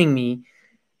showing me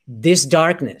this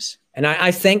darkness. And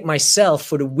I thank myself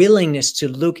for the willingness to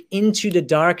look into the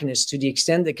darkness to the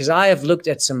extent that, because I have looked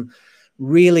at some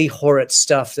really horrid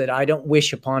stuff that I don't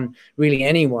wish upon really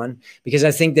anyone, because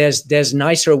I think there's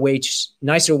nicer ways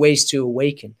to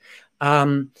awaken.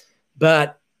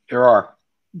 But there are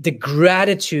the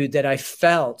gratitude that I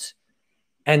felt.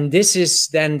 And this is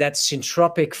then that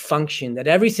syntropic function, that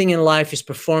everything in life is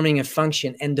performing a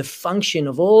function, and the function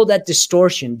of all that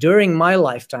distortion during my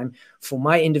lifetime for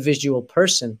my individual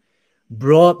person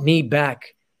brought me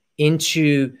back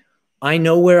into, I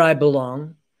know where I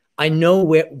belong. I know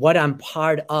what I'm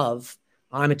part of.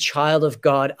 I'm a child of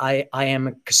God. I am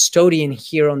a custodian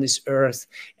here on this earth,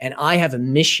 and I have a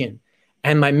mission.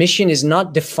 And my mission is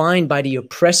not defined by the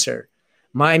oppressor.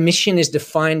 My mission is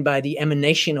defined by the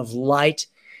emanation of light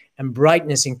and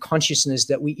brightness and consciousness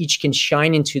that we each can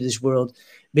shine into this world.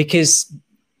 Because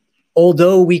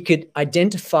although we could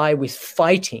identify with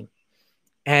fighting,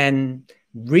 and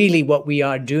really what we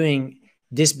are doing,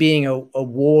 this being a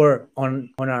war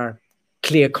on our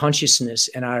clear consciousness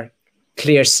and our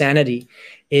clear sanity,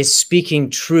 is speaking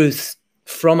truth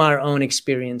from our own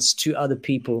experience to other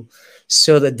people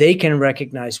so that they can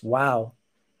recognize, wow,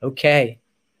 okay,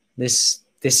 this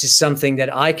is something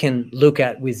that I can look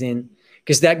at within.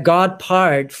 Because that God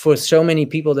part for so many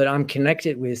people that I'm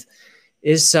connected with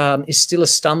is still a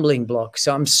stumbling block.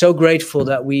 So I'm so grateful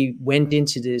that we went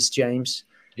into this, James.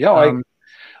 Yeah,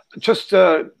 just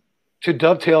to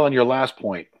dovetail on your last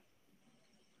point,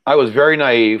 I was very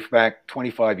naive back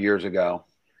 25 years ago,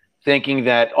 thinking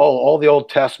that, all the Old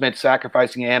Testament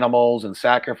sacrificing animals and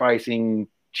sacrificing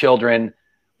children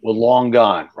were long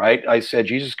gone, right? I said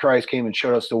Jesus Christ came and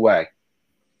showed us the way.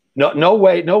 No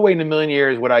way in a million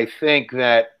years would I think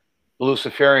that the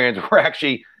Luciferians were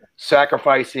actually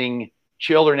sacrificing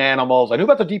children, animals. I knew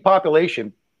about the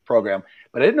depopulation program,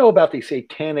 but I didn't know about the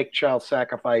satanic child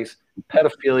sacrifice,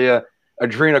 pedophilia,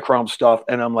 adrenochrome stuff.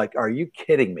 And I'm like, are you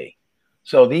kidding me?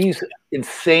 So these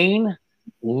insane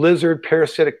lizard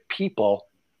parasitic people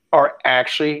are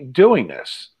actually doing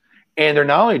this. And they're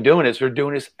not only doing this, they're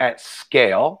doing this at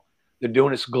scale. They're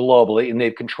doing this globally, and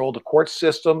they've controlled the court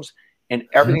systems and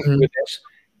everything through this.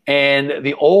 And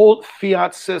the old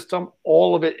fiat system,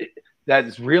 all of it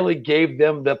that really gave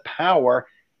them the power,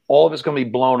 all of it's going to be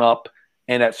blown up,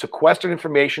 and that sequestered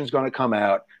information is going to come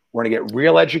out. We're going to get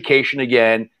real education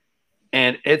again,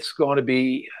 and it's going to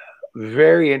be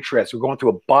very interesting. We're going through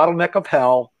a bottleneck of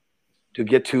hell to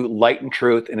get to light and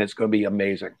truth, and it's going to be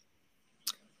amazing.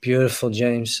 Beautiful,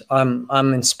 James. I'm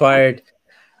inspired.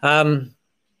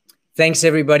 Thanks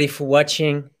everybody for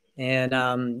watching,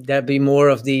 and there'll be more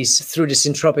of these through the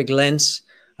Syntropic lens.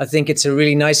 I think it's a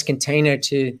really nice container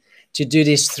to do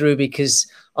this through, because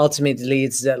ultimately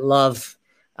it's that love.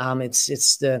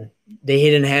 It's the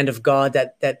hidden hand of God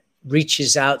that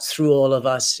reaches out through all of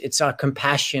us. It's our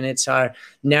compassion. It's our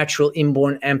natural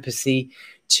inborn empathy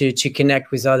to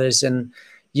connect with others. And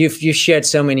you've shared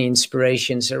so many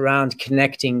inspirations around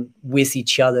connecting with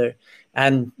each other.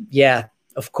 And yeah,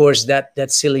 of course,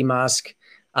 that silly mask,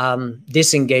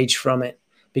 disengage from it,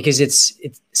 because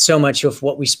it's so much of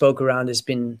what we spoke around has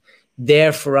been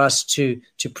there for us to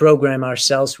program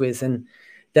ourselves with. And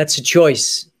that's a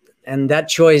choice. And that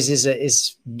choice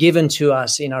is given to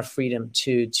us in our freedom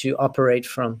to operate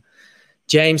from.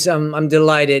 James, I'm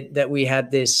delighted that we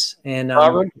had this, and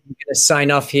I'm going to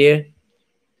sign off here.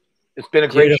 It's been a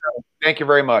great show. Thank you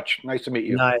very much. Nice to meet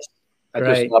you. Nice. At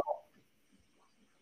this level.